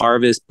do you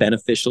harvest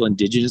beneficial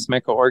indigenous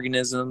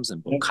microorganisms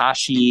and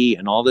bokashi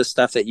and all this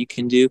stuff that you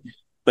can do?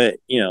 But,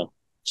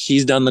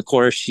 she's done the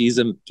course. She's,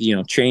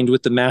 trained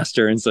with the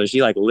master. And so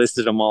she like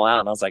listed them all out.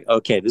 And I was like,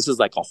 okay, this is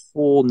like a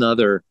whole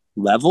nother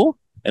level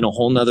and a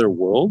whole nother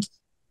world.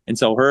 And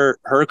so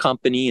her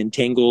company,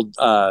 Entangled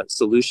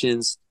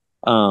Solutions,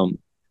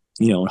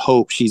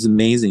 Hope, she's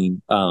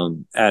amazing.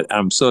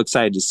 I'm so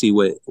excited to see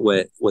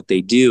what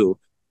they do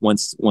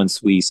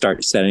once we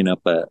start setting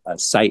up a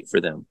site for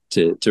them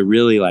to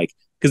really like,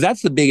 because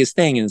that's the biggest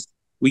thing is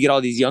we get all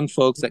these young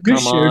folks that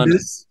come on.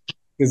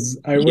 Because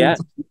I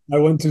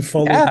want to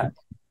follow.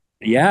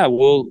 Yeah,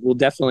 we'll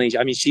definitely.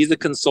 I mean, she's a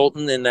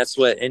consultant, and that's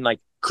and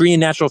like Korean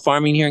natural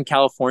farming here in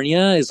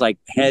California is like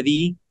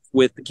heavy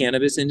with the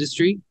cannabis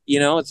industry.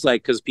 It's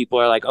like because people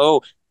are like,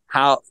 oh,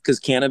 because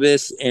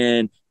cannabis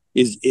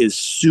is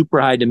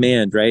super high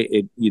demand, right?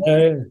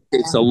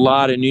 It's a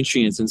lot of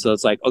nutrients, and so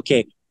it's like,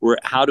 okay,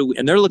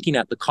 and they're looking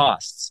at the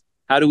costs.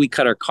 How do we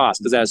cut our costs?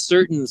 Because at a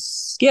certain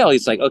scale,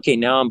 it's like, okay,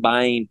 now I'm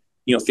buying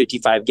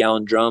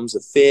 55-gallon drums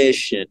of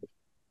fish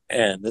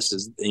and this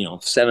is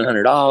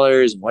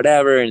 $700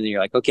 whatever, and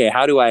you're like, okay,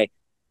 how do I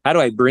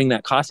bring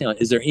that cost down?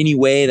 Is there any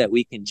way that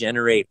we can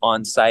generate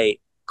on-site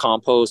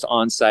compost,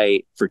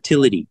 on-site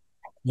fertility?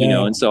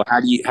 And so how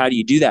do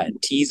you do that? And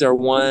teas are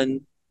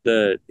one,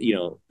 the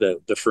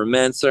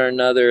ferments are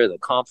another, the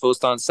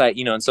compost on site,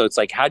 and so it's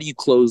like, how do you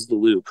close the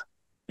loop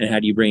and how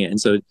do you bring it? And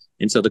so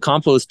the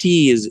compost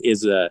tea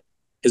is a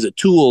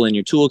tool in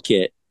your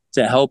toolkit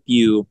to help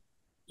you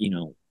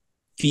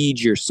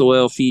feed your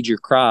soil, feed your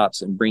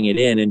crops, and bring it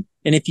in. And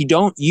if you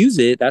don't use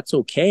it, that's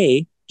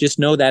okay. Just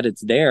know that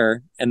it's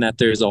there and that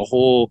there's a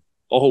whole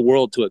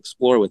world to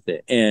explore with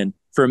it. And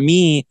for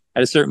me,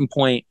 at a certain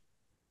point,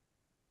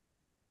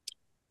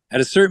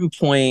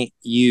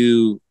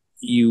 you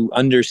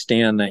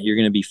understand that you're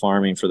going to be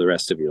farming for the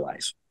rest of your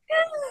life,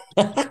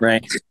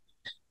 right?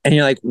 And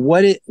you're like,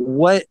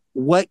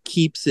 what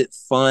keeps it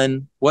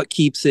fun? What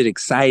keeps it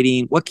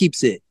exciting? What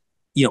keeps it,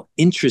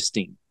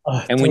 interesting?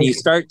 And when you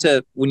start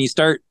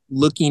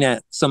looking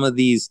at some of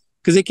these,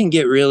 because it can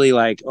get really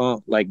like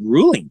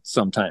grueling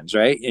sometimes,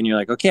 right? And you're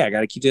like, okay, I got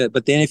to keep doing it.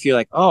 But then if you're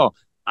like, oh,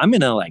 I'm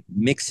gonna like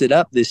mix it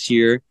up this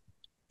year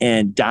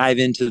and dive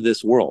into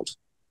this world,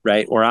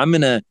 right? Or I'm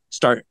gonna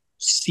start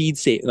seed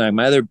saving. Like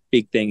my other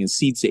big thing is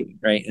seed saving,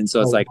 right? And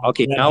so it's like,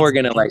 okay, now we're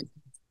gonna like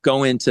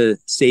go into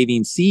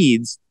saving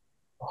seeds.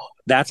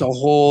 That's a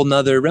whole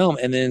nother realm.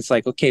 And then it's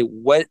like, okay,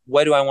 what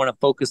do I want to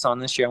focus on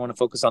this year? I want to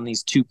focus on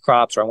these 2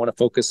 crops, or I want to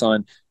focus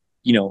on,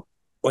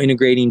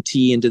 integrating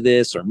tea into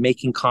this, or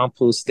making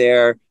compost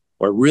there,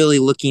 or really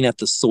looking at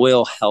the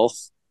soil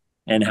health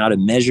and how to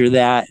measure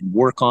that and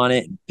work on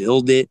it and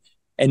build it.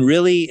 And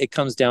really it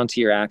comes down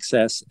to your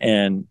access,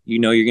 and you're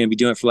going to be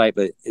doing it for life,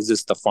 but is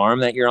this the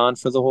farm that you're on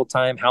for the whole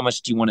time? How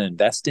much do you want to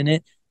invest in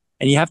it?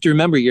 And you have to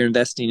remember you're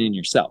investing in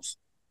yourself,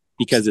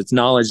 because it's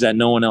knowledge that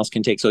no one else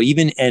can take. So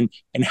even, and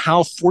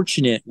how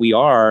fortunate we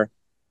are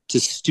to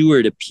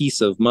steward a piece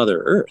of Mother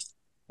Earth,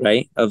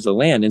 right? Of the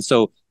land. And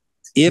so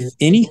if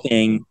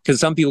anything, because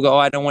some people go, oh,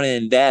 I don't want to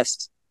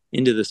invest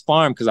into this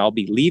farm because I'll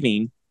be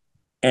leaving.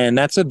 And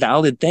that's a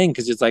valid thing,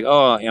 because it's like,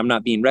 oh, I'm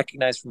not being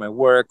recognized for my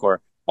work,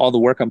 or all the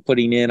work I'm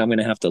putting in, I'm going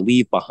to have to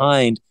leave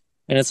behind.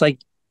 And it's like,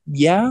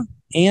 yeah.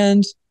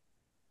 And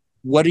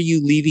what are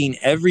you leaving?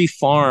 Every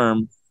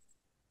farm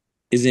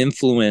is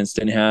influenced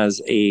and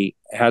has a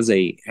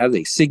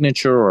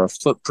signature or a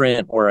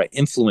footprint or an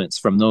influence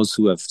from those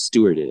who have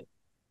stewarded it.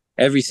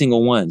 Every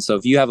single one. So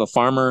if you have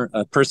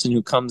a person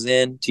who comes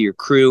in to your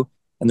crew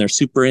and they're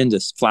super into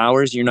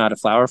flowers, you're not a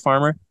flower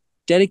farmer,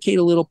 dedicate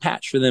a little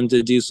patch for them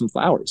to do some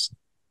flowers.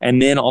 And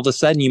then all of a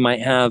sudden you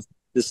might have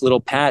this little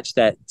patch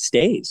that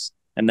stays,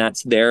 and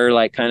that's their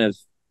like kind of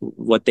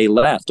what they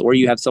left. Or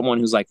you have someone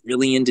who's like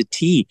really into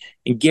tea,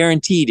 and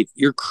guaranteed if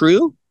your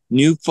crew,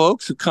 new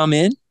folks who come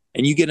in,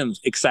 and you get them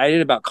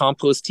excited about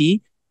compost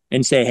tea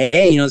and say,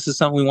 hey, this is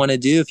something we want to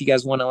do. If you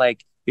guys want to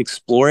like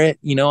explore it,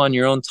 on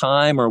your own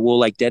time, or we'll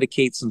like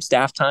dedicate some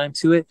staff time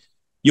to it,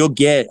 you'll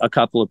get a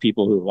couple of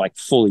people who like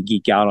fully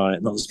geek out on it,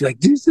 and they'll just be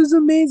like, this is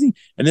amazing.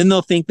 And then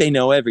they'll think they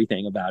know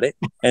everything about it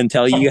and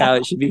tell you how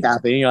it should be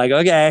happening. You're like,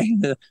 okay,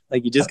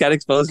 like you just got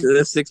exposed to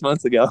this 6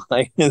 months ago.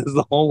 Like this is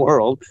the whole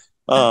world.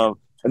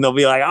 And they'll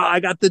be like, oh, I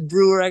got the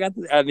brewer. I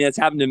mean, it's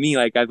happened to me.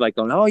 Like, I've like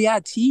going, oh yeah,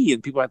 tea.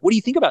 And people are like, what do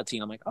you think about tea?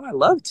 And I'm like, oh, I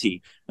love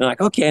tea. And I'm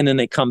like, okay. And then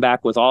they come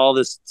back with all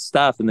this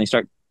stuff and they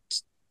start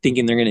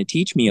thinking they're going to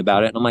teach me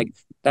about it. And I'm like,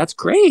 that's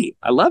great.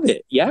 I love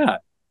it. Yeah.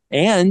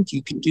 And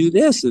you can do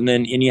this.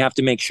 And you have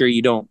to make sure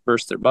you don't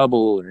burst their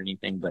bubble or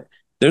anything. But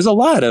there's a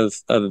lot of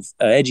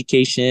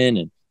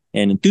education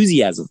and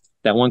enthusiasm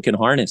that one can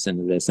harness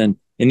into this. And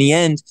in the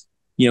end,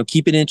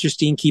 keep it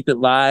interesting, keep it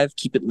live,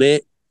 keep it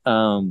lit.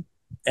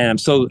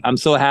 And I'm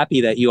so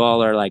happy that you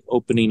all are like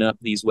opening up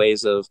these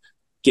ways of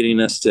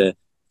getting us to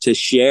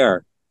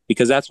share,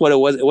 because that's what it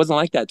was. It wasn't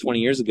like that 20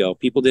 years ago.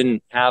 People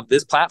didn't have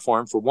this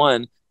platform, for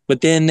one,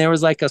 but then there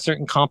was like a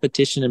certain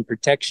competition and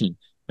protection.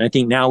 And I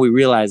think now we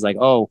realize, like,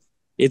 oh,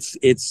 it's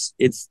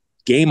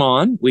game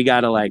on. We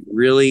got to like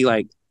really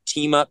like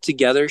team up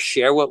together,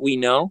 share what we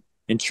know,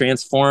 and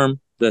transform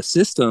the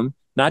system,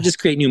 not just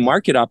create new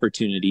market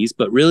opportunities,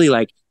 but really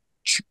like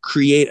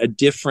create a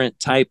different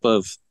type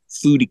of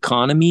food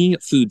economy,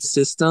 food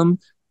system.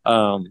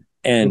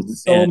 And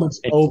so much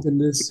hope in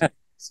this. Yeah.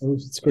 So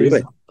it's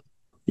crazy.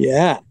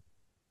 Yeah.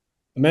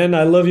 Man,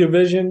 I love your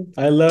vision.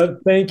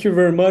 Thank you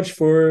very much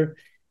for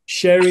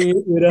sharing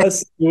it with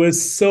us. It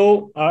was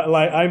so,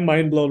 I'm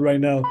mind blown right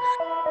now.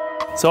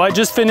 So I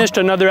just finished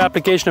another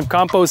application of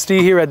Compost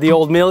tea here at the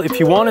old mill. If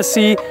you want to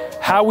see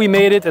how we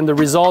made it and the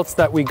results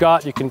that we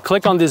got, you can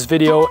click on this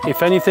video.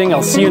 If anything,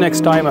 I'll see you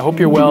next time. I hope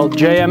you're well.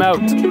 Jay, I'm out.